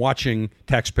believes in watching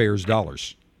taxpayers'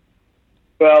 dollars.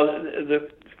 Well, the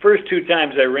first 2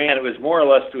 times I ran, it was more or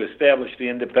less to establish the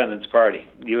Independence Party.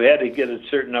 You had to get a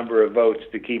certain number of votes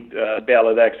to keep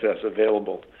ballot access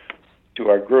available to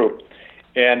our group.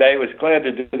 And I was glad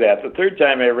to do that. The 3rd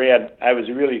time I ran, I was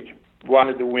really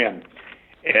wanted to win.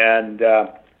 And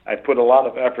I put a lot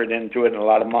of effort into it and a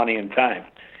lot of money and time.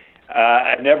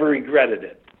 I never regretted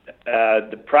it.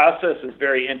 The process is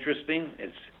very interesting.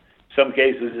 It's some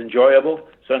cases enjoyable,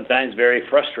 sometimes very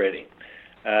frustrating.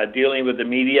 Dealing with the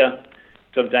media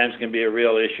sometimes can be a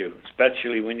real issue,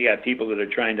 especially when you have people that are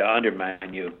trying to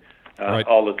undermine you right.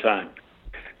 all the time.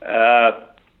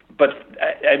 But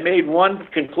I made one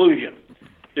conclusion.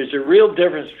 There's a real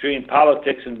difference between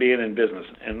politics and being in business,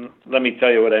 and let me tell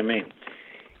you what I mean.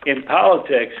 In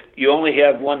politics, you only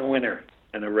have one winner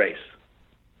in a race.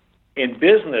 In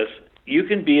business, you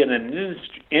can be in an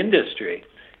industry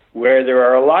where there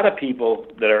are a lot of people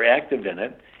that are active in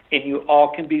it, and you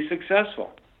all can be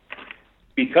successful.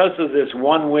 Because of this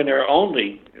one winner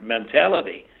only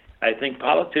mentality, I think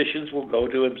politicians will go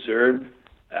to absurd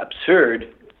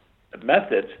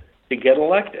methods to get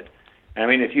elected. I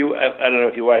mean, I don't know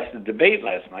if you watched the debate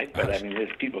last night, but I mean,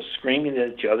 there's people screaming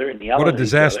at each other and yelling. What a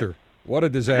disaster! What a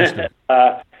disaster!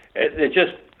 It's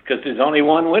just because there's only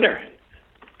one winner.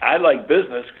 I like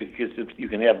business because you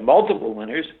can have multiple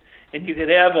winners, and you could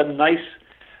have a nice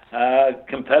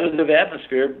competitive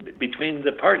atmosphere between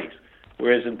the parties.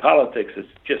 Whereas in politics, it's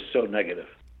just so negative.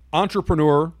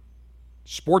 Entrepreneur,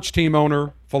 sports team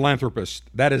owner, philanthropist.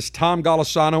 That is Tom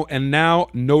Golisano, and now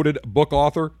noted book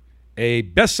author. A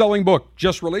best-selling book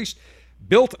just released,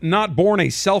 Built Not Born, a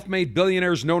Self-Made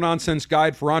Billionaire's No-Nonsense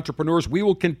Guide for Entrepreneurs. We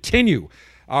will continue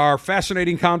our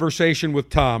fascinating conversation with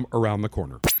Tom around the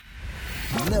corner.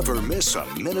 Never miss a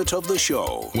minute of the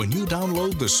show when you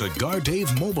download the Cigar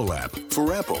Dave mobile app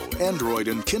for Apple, Android,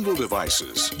 and Kindle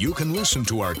devices. You can listen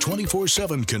to our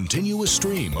 24/7 continuous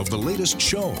stream of the latest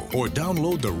show or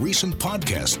download the recent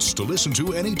podcasts to listen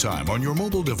to anytime on your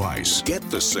mobile device. Get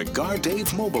the Cigar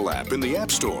Dave mobile app in the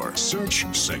App Store. Search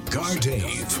Cigar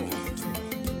Dave.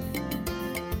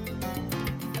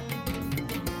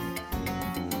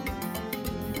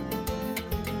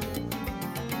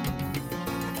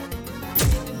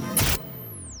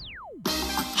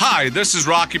 Hi, this is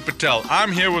Rocky Patel.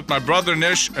 I'm here with my brother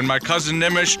Nish and my cousin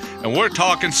Nimish, and we're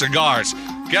talking cigars.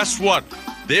 Guess what?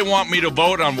 They want me to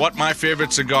vote on what my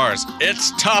favorite cigar is.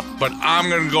 It's tough, but I'm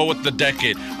going to go with the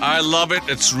Decade. I love it.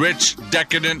 It's rich,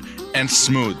 decadent, and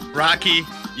smooth. Rocky,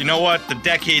 you know what? The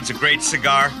Decade's a great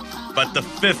cigar, but the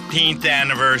 15th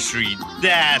anniversary,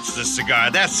 that's the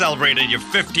cigar. That celebrated your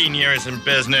 15 years in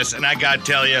business, and I got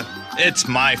to tell you, it's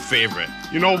my favorite.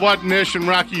 You know what, Nish and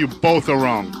Rocky, you both are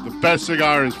wrong. The best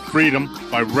cigar is Freedom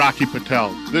by Rocky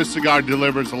Patel. This cigar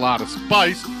delivers a lot of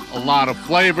spice, a lot of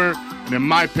flavor, and in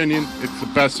my opinion, it's the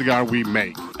best cigar we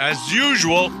make. As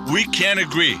usual, we can't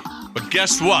agree. But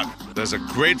guess what? There's a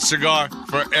great cigar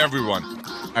for everyone.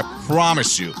 I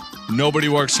promise you, nobody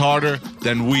works harder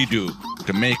than we do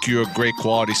to make you a great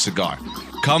quality cigar.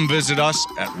 Come visit us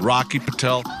at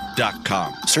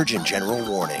RockyPatel.com. Surgeon General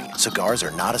warning, cigars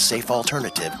are not a safe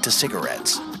alternative to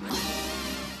cigarettes.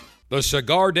 The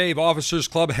Cigar Dave Officers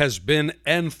Club has been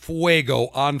en fuego,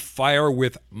 on fire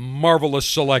with marvelous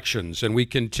selections, and we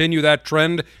continue that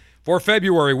trend. For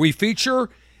February, we feature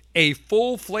a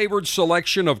full-flavored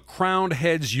selection of Crowned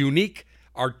Heads' unique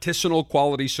artisanal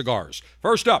quality cigars.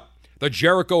 First up, the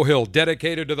Jericho Hill,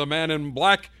 dedicated to the man in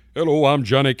black. Hello, I'm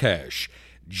Johnny Cash.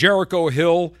 Jericho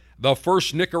Hill, the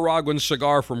first Nicaraguan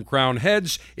cigar from Crowned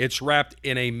Heads. It's wrapped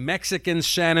in a Mexican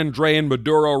San Andrean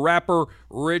Maduro wrapper.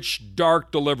 Rich,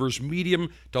 dark, delivers medium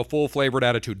to full-flavored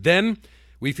attitude. Then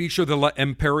we feature the La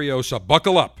Imperiosa.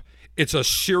 Buckle up. It's a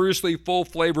seriously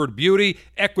full-flavored beauty.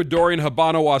 Ecuadorian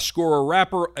Habano Oscuro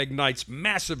wrapper ignites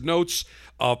massive notes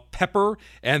of pepper.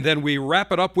 And then we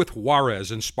wrap it up with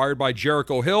Juarez, inspired by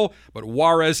Jericho Hill, but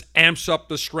Juarez amps up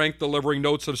the strength, delivering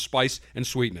notes of spice and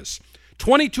sweetness.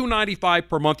 $22.95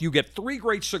 per month. You get 3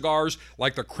 great cigars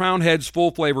like the Crowned Heads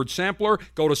full-flavored sampler.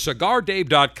 Go to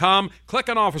CigarDave.com, click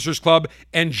on Officers Club,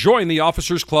 and join the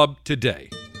Officers Club today.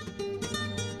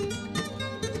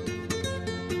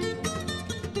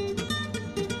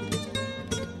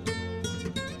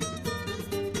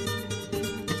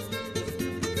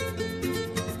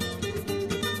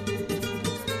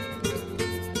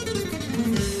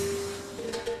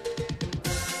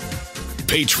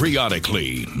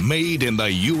 Patriotically made in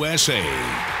the USA.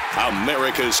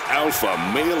 America's alpha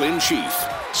male-in-chief,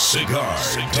 Cigar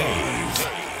Dave.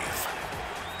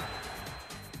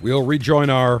 We'll rejoin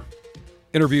our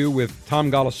interview with Tom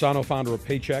Golisano, founder of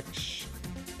Paychex,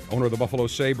 owner of the Buffalo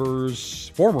Sabres,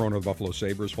 former owner of the Buffalo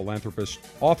Sabres, philanthropist,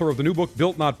 author of the new book,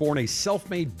 Built Not Born, a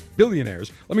Self-Made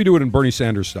Billionaires. Let me do it in Bernie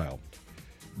Sanders style.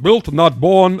 Built Not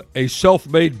Born, a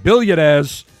Self-Made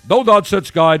Billionaires,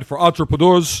 no-nonsense guide for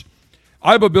entrepreneurs.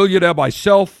 I'm a billionaire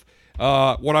myself.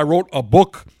 When I wrote a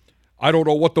book, I don't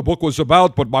know what the book was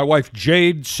about, but my wife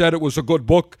Jade said it was a good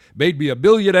book, made me a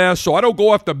billionaire, so I don't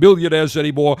go after billionaires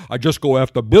anymore. I just go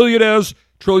after billionaires,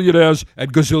 trillionaires,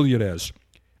 and gazillionaires.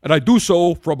 And I do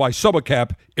so from my summer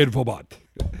camp in Vermont.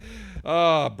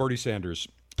 Bernie Sanders.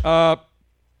 Talking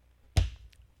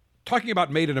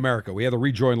about Made in America, we have the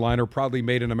rejoin liner, proudly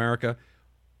made in America.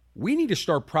 We need to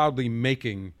start proudly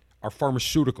making our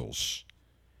pharmaceuticals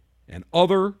and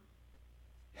other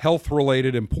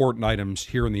health-related important items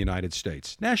here in the United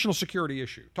States. National security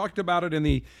issue. Talked about it in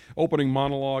the opening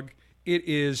monologue. It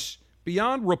is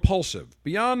beyond repulsive,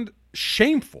 beyond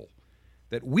shameful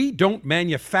that we don't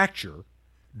manufacture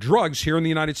drugs here in the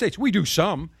United States. We do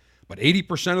some, but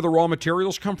 80% of the raw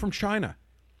materials come from China.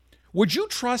 Let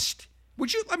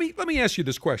me ask you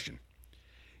this question.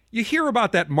 You hear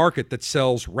about that market that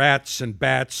sells rats and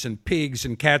bats and pigs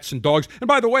and cats and dogs. And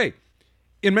by the way,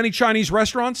 in many Chinese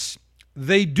restaurants,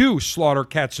 they do slaughter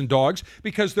cats and dogs,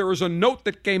 because there was a note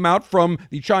that came out from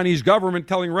the Chinese government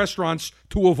telling restaurants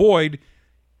to avoid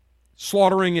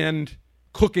slaughtering and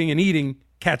cooking and eating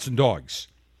cats and dogs.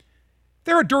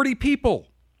 They're dirty people.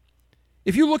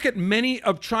 If you look at many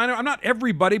of China, not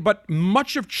everybody, but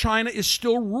much of China is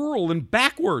still rural and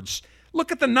backwards.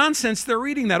 Look at the nonsense they're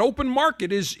eating. That open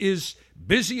market is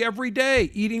busy every day,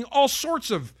 eating all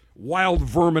sorts of wild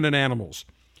vermin and animals.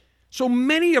 So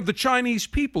many of the Chinese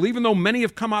people, even though many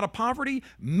have come out of poverty,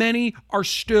 many are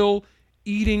still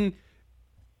eating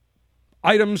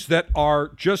items that are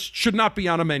just should not be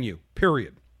on a menu,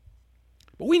 period.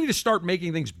 But we need to start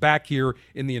making things back here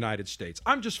in the United States.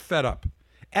 I'm just fed up,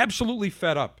 absolutely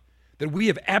fed up, that we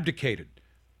have abdicated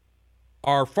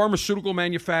our pharmaceutical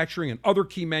manufacturing and other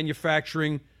key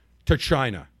manufacturing to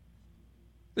China.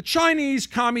 The Chinese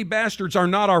commie bastards are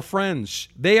not our friends.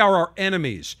 They are our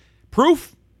enemies.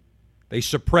 Proof? They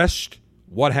suppressed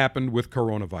what happened with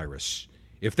coronavirus.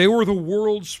 If they were the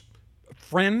world's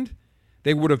friend,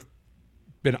 they would have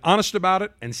been honest about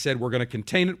it and said, we're going to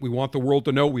contain it. We want the world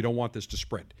to know. We don't want this to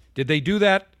spread. Did they do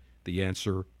that? The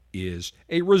answer is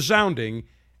a resounding,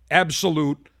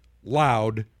 absolute,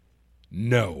 loud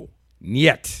no.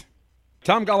 Niet.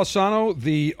 Tom Golisano,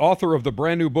 the author of the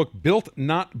brand new book, Built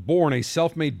Not Born, a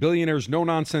self-made billionaire's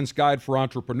no-nonsense guide for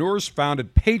entrepreneurs,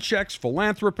 founded Paychex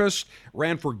Philanthropist,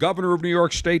 ran for governor of New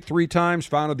York State 3 times,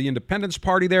 founded the Independence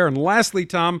Party there. And lastly,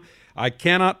 Tom, I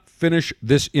cannot finish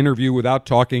this interview without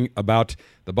talking about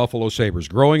the Buffalo Sabres.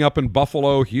 Growing up in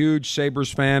Buffalo, huge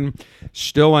Sabres fan,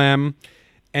 still am.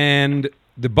 And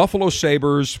the Buffalo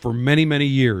Sabres for many, many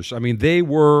years, I mean, they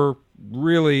were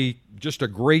really just a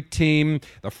great team.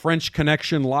 The French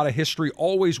Connection, a lot of history,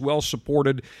 always well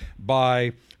supported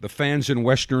by the fans in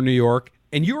Western New York.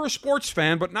 And you're a sports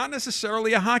fan, but not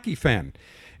necessarily a hockey fan.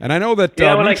 And I know that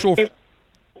when I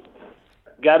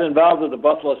got involved with the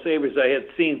Buffalo Sabres, I had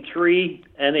seen 3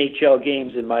 NHL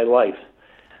games in my life.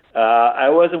 I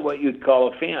wasn't what you'd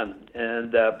call a fan,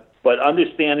 and but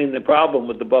understanding the problem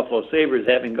with the Buffalo Sabres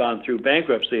having gone through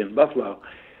bankruptcy in Buffalo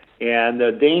and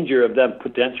the danger of them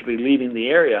potentially leaving the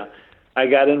area, I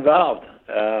got involved.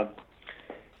 Our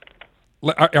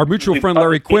mutual friend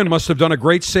Larry Quinn must have done a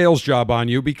great sales job on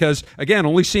you because, again,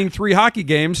 only seeing 3 hockey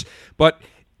games. But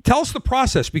tell us the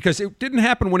process, because it didn't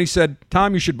happen when he said,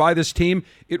 Tom, you should buy this team.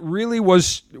 It really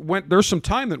there's some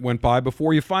time that went by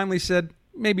before you finally said,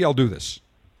 maybe I'll do this.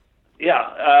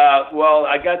 Yeah, well,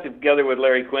 I got together with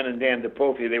Larry Quinn and Dan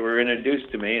DePofi. They were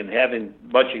introduced to me, and having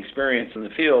much experience in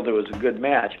the field, it was a good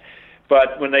match.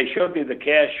 But when they showed me the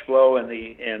cash flow and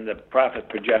the profit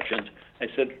projections, I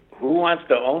said, who wants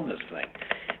to own this thing?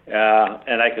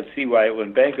 And I could see why it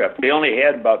went bankrupt. They only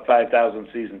had about 5,000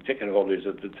 season ticket holders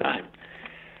at the time.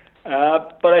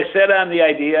 But I set on the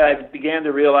idea. I began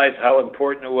to realize how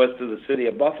important it was to the city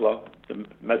of Buffalo, the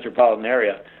metropolitan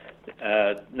area,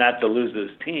 not to lose this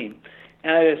team.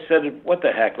 And I said, what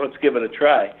the heck, let's give it a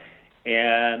try.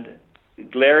 And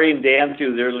Larry and Dan,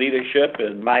 through their leadership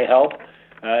and my help,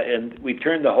 and we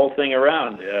turned the whole thing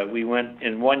around. We went,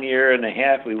 in 1 year and a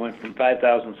half, we went from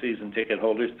 5,000 season ticket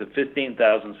holders to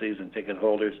 15,000 season ticket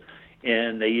holders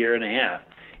in a year and a half,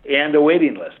 and a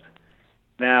waiting list.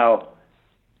 Now,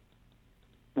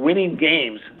 winning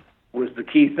games was the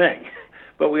key thing,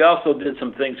 but we also did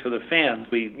some things for the fans.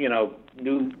 We,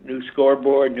 new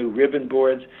scoreboard, new ribbon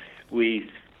boards. We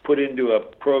put into a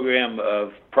program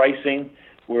of pricing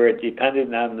where it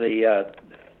depended on the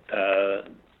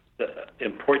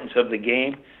importance of the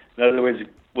game. In other words,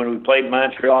 when we played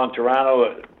Montreal and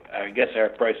Toronto, I guess our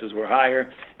prices were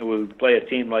higher, and when we play a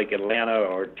team like Atlanta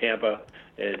or Tampa,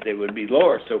 they would be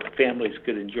lower, so families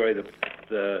could enjoy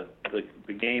the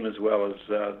game as well as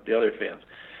the other fans.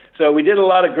 So we did a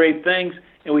lot of great things,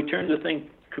 and we turned the thing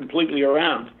completely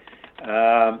around,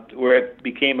 where it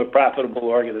became a profitable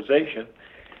organization.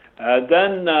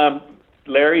 Then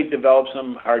Larry developed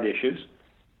some heart issues,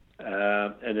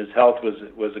 and his health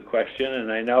was a question.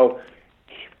 And I know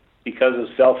because of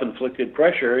self-inflicted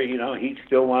pressure, he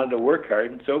still wanted to work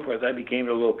hard and so forth. I became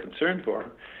a little concerned for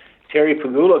him. Terry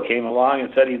Pagula came along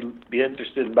and said he'd be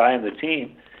interested in buying the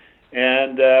team,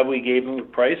 and we gave him a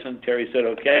price, and Terry said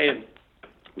okay, and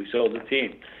we sold the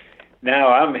team. Now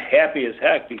I'm happy as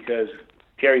heck because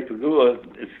Terry Pagula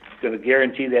is going to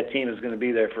guarantee that team is going to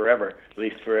be there forever, at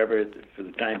least forever for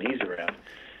the time he's around.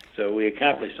 So we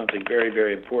accomplished something very,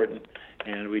 very important,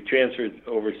 and we transferred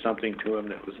over something to him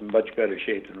that was in much better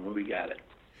shape than when we got it.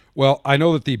 Well, I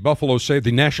know that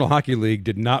the National Hockey League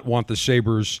did not want the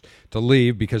Sabres to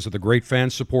leave because of the great fan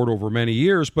support over many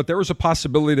years, but there was a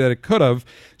possibility that it could have.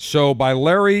 So by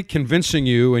Larry convincing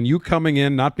you and you coming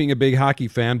in, not being a big hockey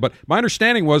fan, but my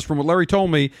understanding was from what Larry told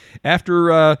me,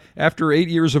 after 8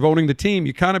 years of owning the team,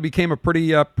 you kind of became a pretty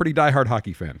diehard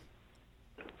hockey fan.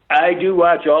 I do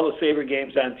watch all the Sabre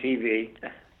games on TV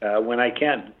when I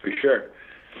can, for sure.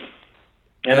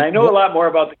 And I know a lot more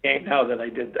about the game now than I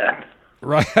did then.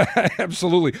 Right,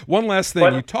 absolutely. One last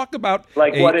thing. You talk about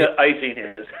what icing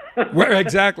is. Where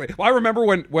exactly? Well, I remember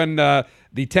when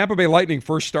the Tampa Bay Lightning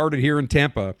first started here in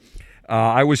Tampa.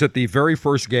 I was at the very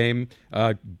first game,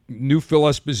 knew Phil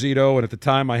Esposito, and at the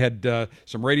time I had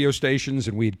some radio stations,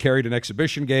 and we had carried an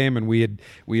exhibition game, and we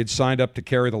had signed up to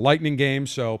carry the Lightning game.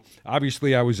 So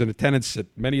obviously I was in attendance at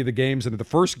many of the games, and at the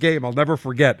first game, I'll never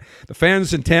forget, the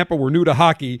fans in Tampa were new to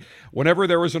hockey. Whenever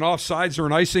there was an offsides or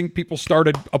an icing, people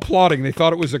started applauding. They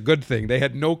thought it was a good thing. They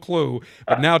had no clue,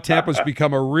 but now Tampa's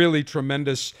become a really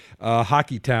tremendous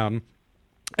hockey town.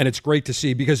 And it's great to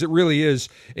see because it really is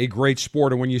a great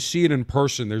sport. And when you see it in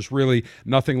person, there's really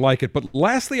nothing like it. But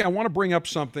lastly, I want to bring up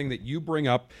something that you bring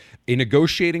up, a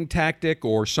negotiating tactic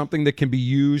or something that can be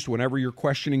used whenever you're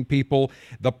questioning people,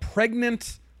 the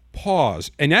pregnant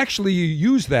pause. And actually, you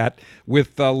use that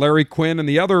with Larry Quinn and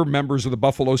the other members of the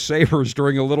Buffalo Sabres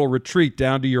during a little retreat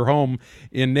down to your home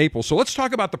in Naples. So let's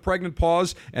talk about the pregnant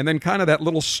pause and then kind of that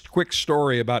little quick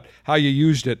story about how you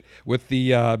used it with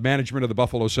the management of the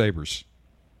Buffalo Sabres.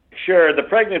 Sure, the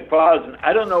pregnant pause,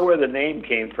 I don't know where the name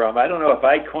came from. I don't know if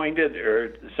I coined it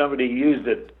or somebody used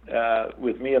it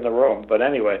with me in the room. But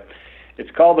anyway, it's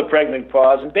called the pregnant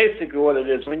pause. And basically what it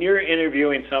is, when you're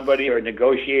interviewing somebody or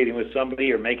negotiating with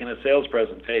somebody or making a sales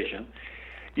presentation,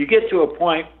 you get to a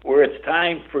point where it's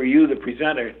time for you, the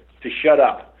presenter, to shut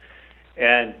up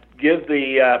and give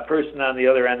the person on the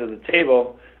other end of the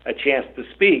table a chance to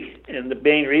speak. And the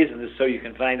main reason is so you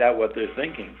can find out what they're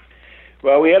thinking.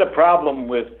 Well, we had a problem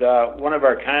with one of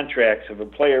our contracts of a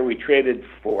player we traded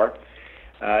for.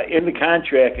 In the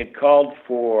contract, it called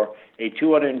for a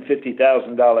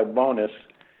 $250,000 bonus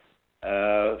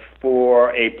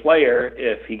for a player.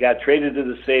 If he got traded to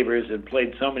the Sabres and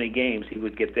played so many games, he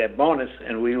would get that bonus,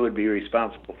 and we would be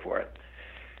responsible for it.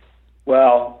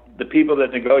 Well, the people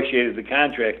that negotiated the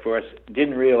contract for us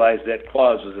didn't realize that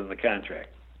clause was in the contract.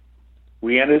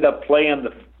 We ended up playing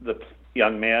the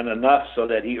young man enough so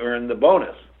that he earned the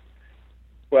bonus.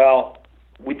 Well,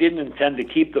 we didn't intend to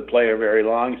keep the player very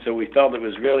long, so we felt it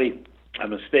was really a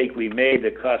mistake we made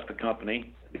that cost the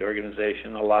company, the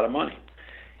organization, a lot of money.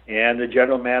 And the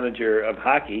general manager of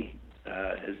hockey,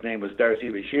 his name was Darcy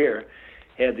Bashir,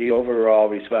 had the overall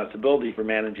responsibility for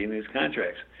managing these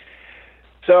contracts.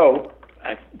 So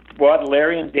I brought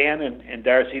Larry and Dan and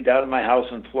Darcy down to my house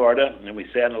in Florida, and we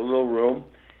sat in a little room,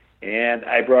 and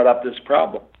I brought up this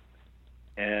problem.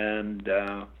 And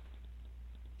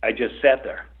I just sat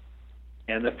there.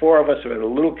 And the four of us were at a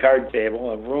little card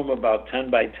table, a room about 10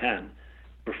 by 10,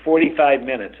 for 45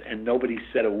 minutes, and nobody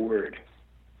said a word.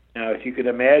 Now, if you could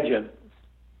imagine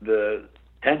the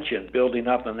tension building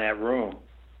up in that room,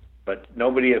 but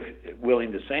nobody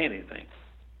willing to say anything.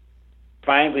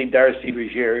 Finally, Darcy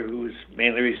Bashir, who was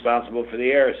mainly responsible for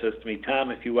the air, says to me,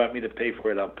 "Tom, if you want me to pay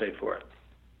for it, I'll pay for it."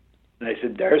 And I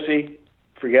said, "Darcy,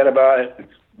 forget about it.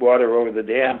 It's water over the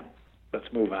dam.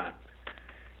 Let's move on."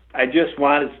 I just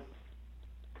wanted,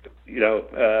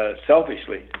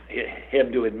 selfishly,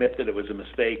 him to admit that it was a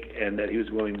mistake and that he was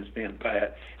willing to stand by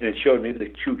it. And it showed me the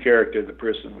true character of the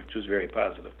person, which was very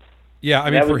positive. Yeah, I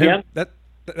mean, for him,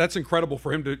 that's incredible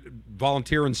for him to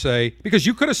volunteer and say, because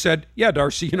you could have said, "Yeah,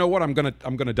 Darcy, you know what? I'm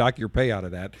gonna dock your pay out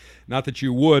of that." Not that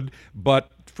you would, but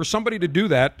for somebody to do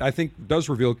that, I think does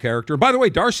reveal character. And by the way,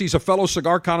 Darcy's a fellow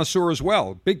cigar connoisseur as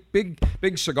well.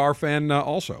 Big cigar fan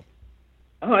also.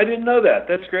 Oh, I didn't know that.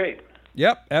 That's great.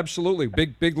 Yep, absolutely.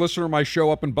 Big listener of my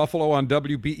show up in Buffalo on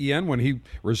WBEN when he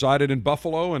resided in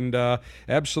Buffalo, and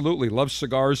absolutely loves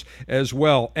cigars as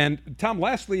well. And Tom,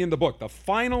 lastly in the book, the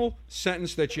final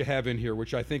sentence that you have in here,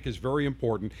 which I think is very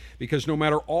important, because no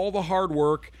matter all the hard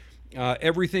work,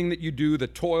 everything that you do, the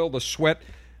toil, the sweat,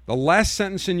 the last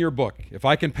sentence in your book, if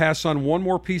I can pass on one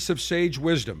more piece of sage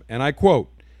wisdom, and I quote,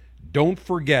 "Don't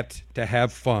forget to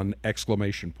have fun!"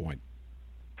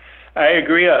 I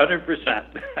agree 100%.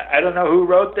 I don't know who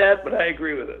wrote that, but I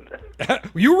agree with it.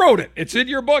 You wrote it. It's in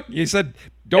your book. You said,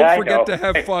 Don't forget to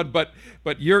have fun, but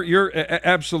you're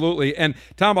absolutely. And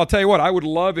Tom, I'll tell you what, I would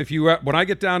love if you, when I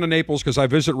get down to Naples, because I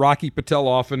visit Rocky Patel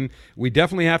often, we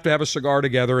definitely have to have a cigar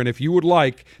together. And if you would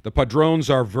like, the Padrones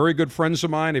are very good friends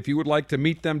of mine. If you would like to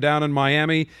meet them down in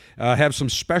Miami, have some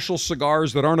special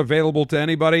cigars that aren't available to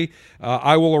anybody,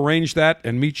 I will arrange that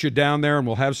and meet you down there, and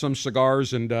we'll have some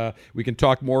cigars, and we can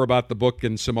talk more about the book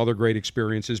and some other great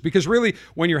experiences. Because really,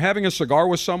 when you're having a cigar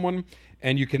with someone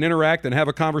and you can interact and have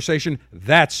a conversation,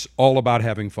 that's all about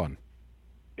having fun.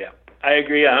 Yeah, I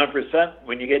agree 100%.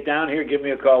 When you get down here, give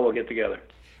me a call. We'll get together.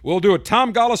 We'll do it.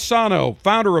 Tom Golisano,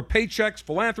 founder of Paychex,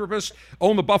 philanthropist,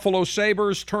 owned the Buffalo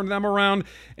Sabres, turned them around,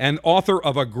 and author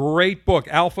of a great book,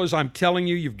 Alphas. I'm telling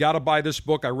you, you've got to buy this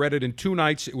book. I read it in 2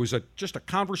 nights. It was just a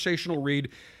conversational read.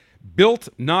 Built,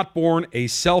 Not Born, a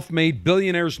self-made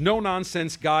billionaire's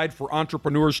no-nonsense guide for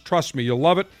entrepreneurs. Trust me, you'll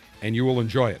love it, and you will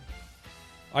enjoy it.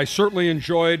 I certainly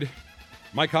enjoyed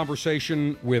my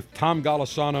conversation with Tom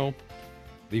Golisano,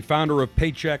 the founder of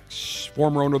Paychex,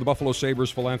 former owner of the Buffalo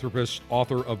Sabres, philanthropist,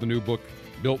 author of the new book,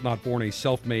 Built, Not Born, a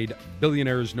self-made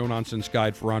billionaire's no-nonsense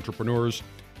guide for entrepreneurs.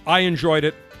 I enjoyed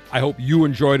it. I hope you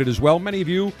enjoyed it as well. Many of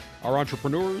you are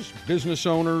entrepreneurs, business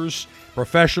owners,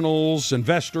 professionals,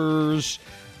 investors,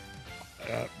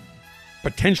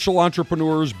 potential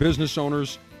entrepreneurs, business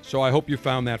owners. So I hope you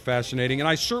found that fascinating. And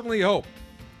I certainly hope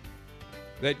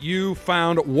that you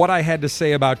found what I had to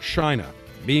say about China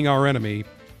being our enemy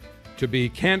to be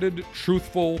candid,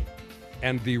 truthful,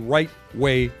 and the right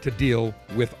way to deal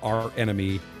with our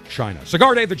enemy, China.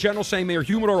 Cigar Dave, the General, saying, may your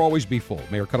humidor always be full.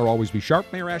 May your cutter always be sharp.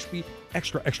 May your ash be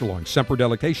extra, extra long. Semper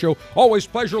Delectatio. Always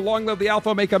pleasure. Long live the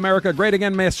Alpha. Make America great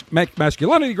again. Make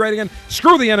masculinity great again.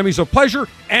 Screw the enemies of pleasure.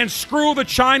 And screw the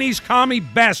Chinese commie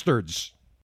bastards.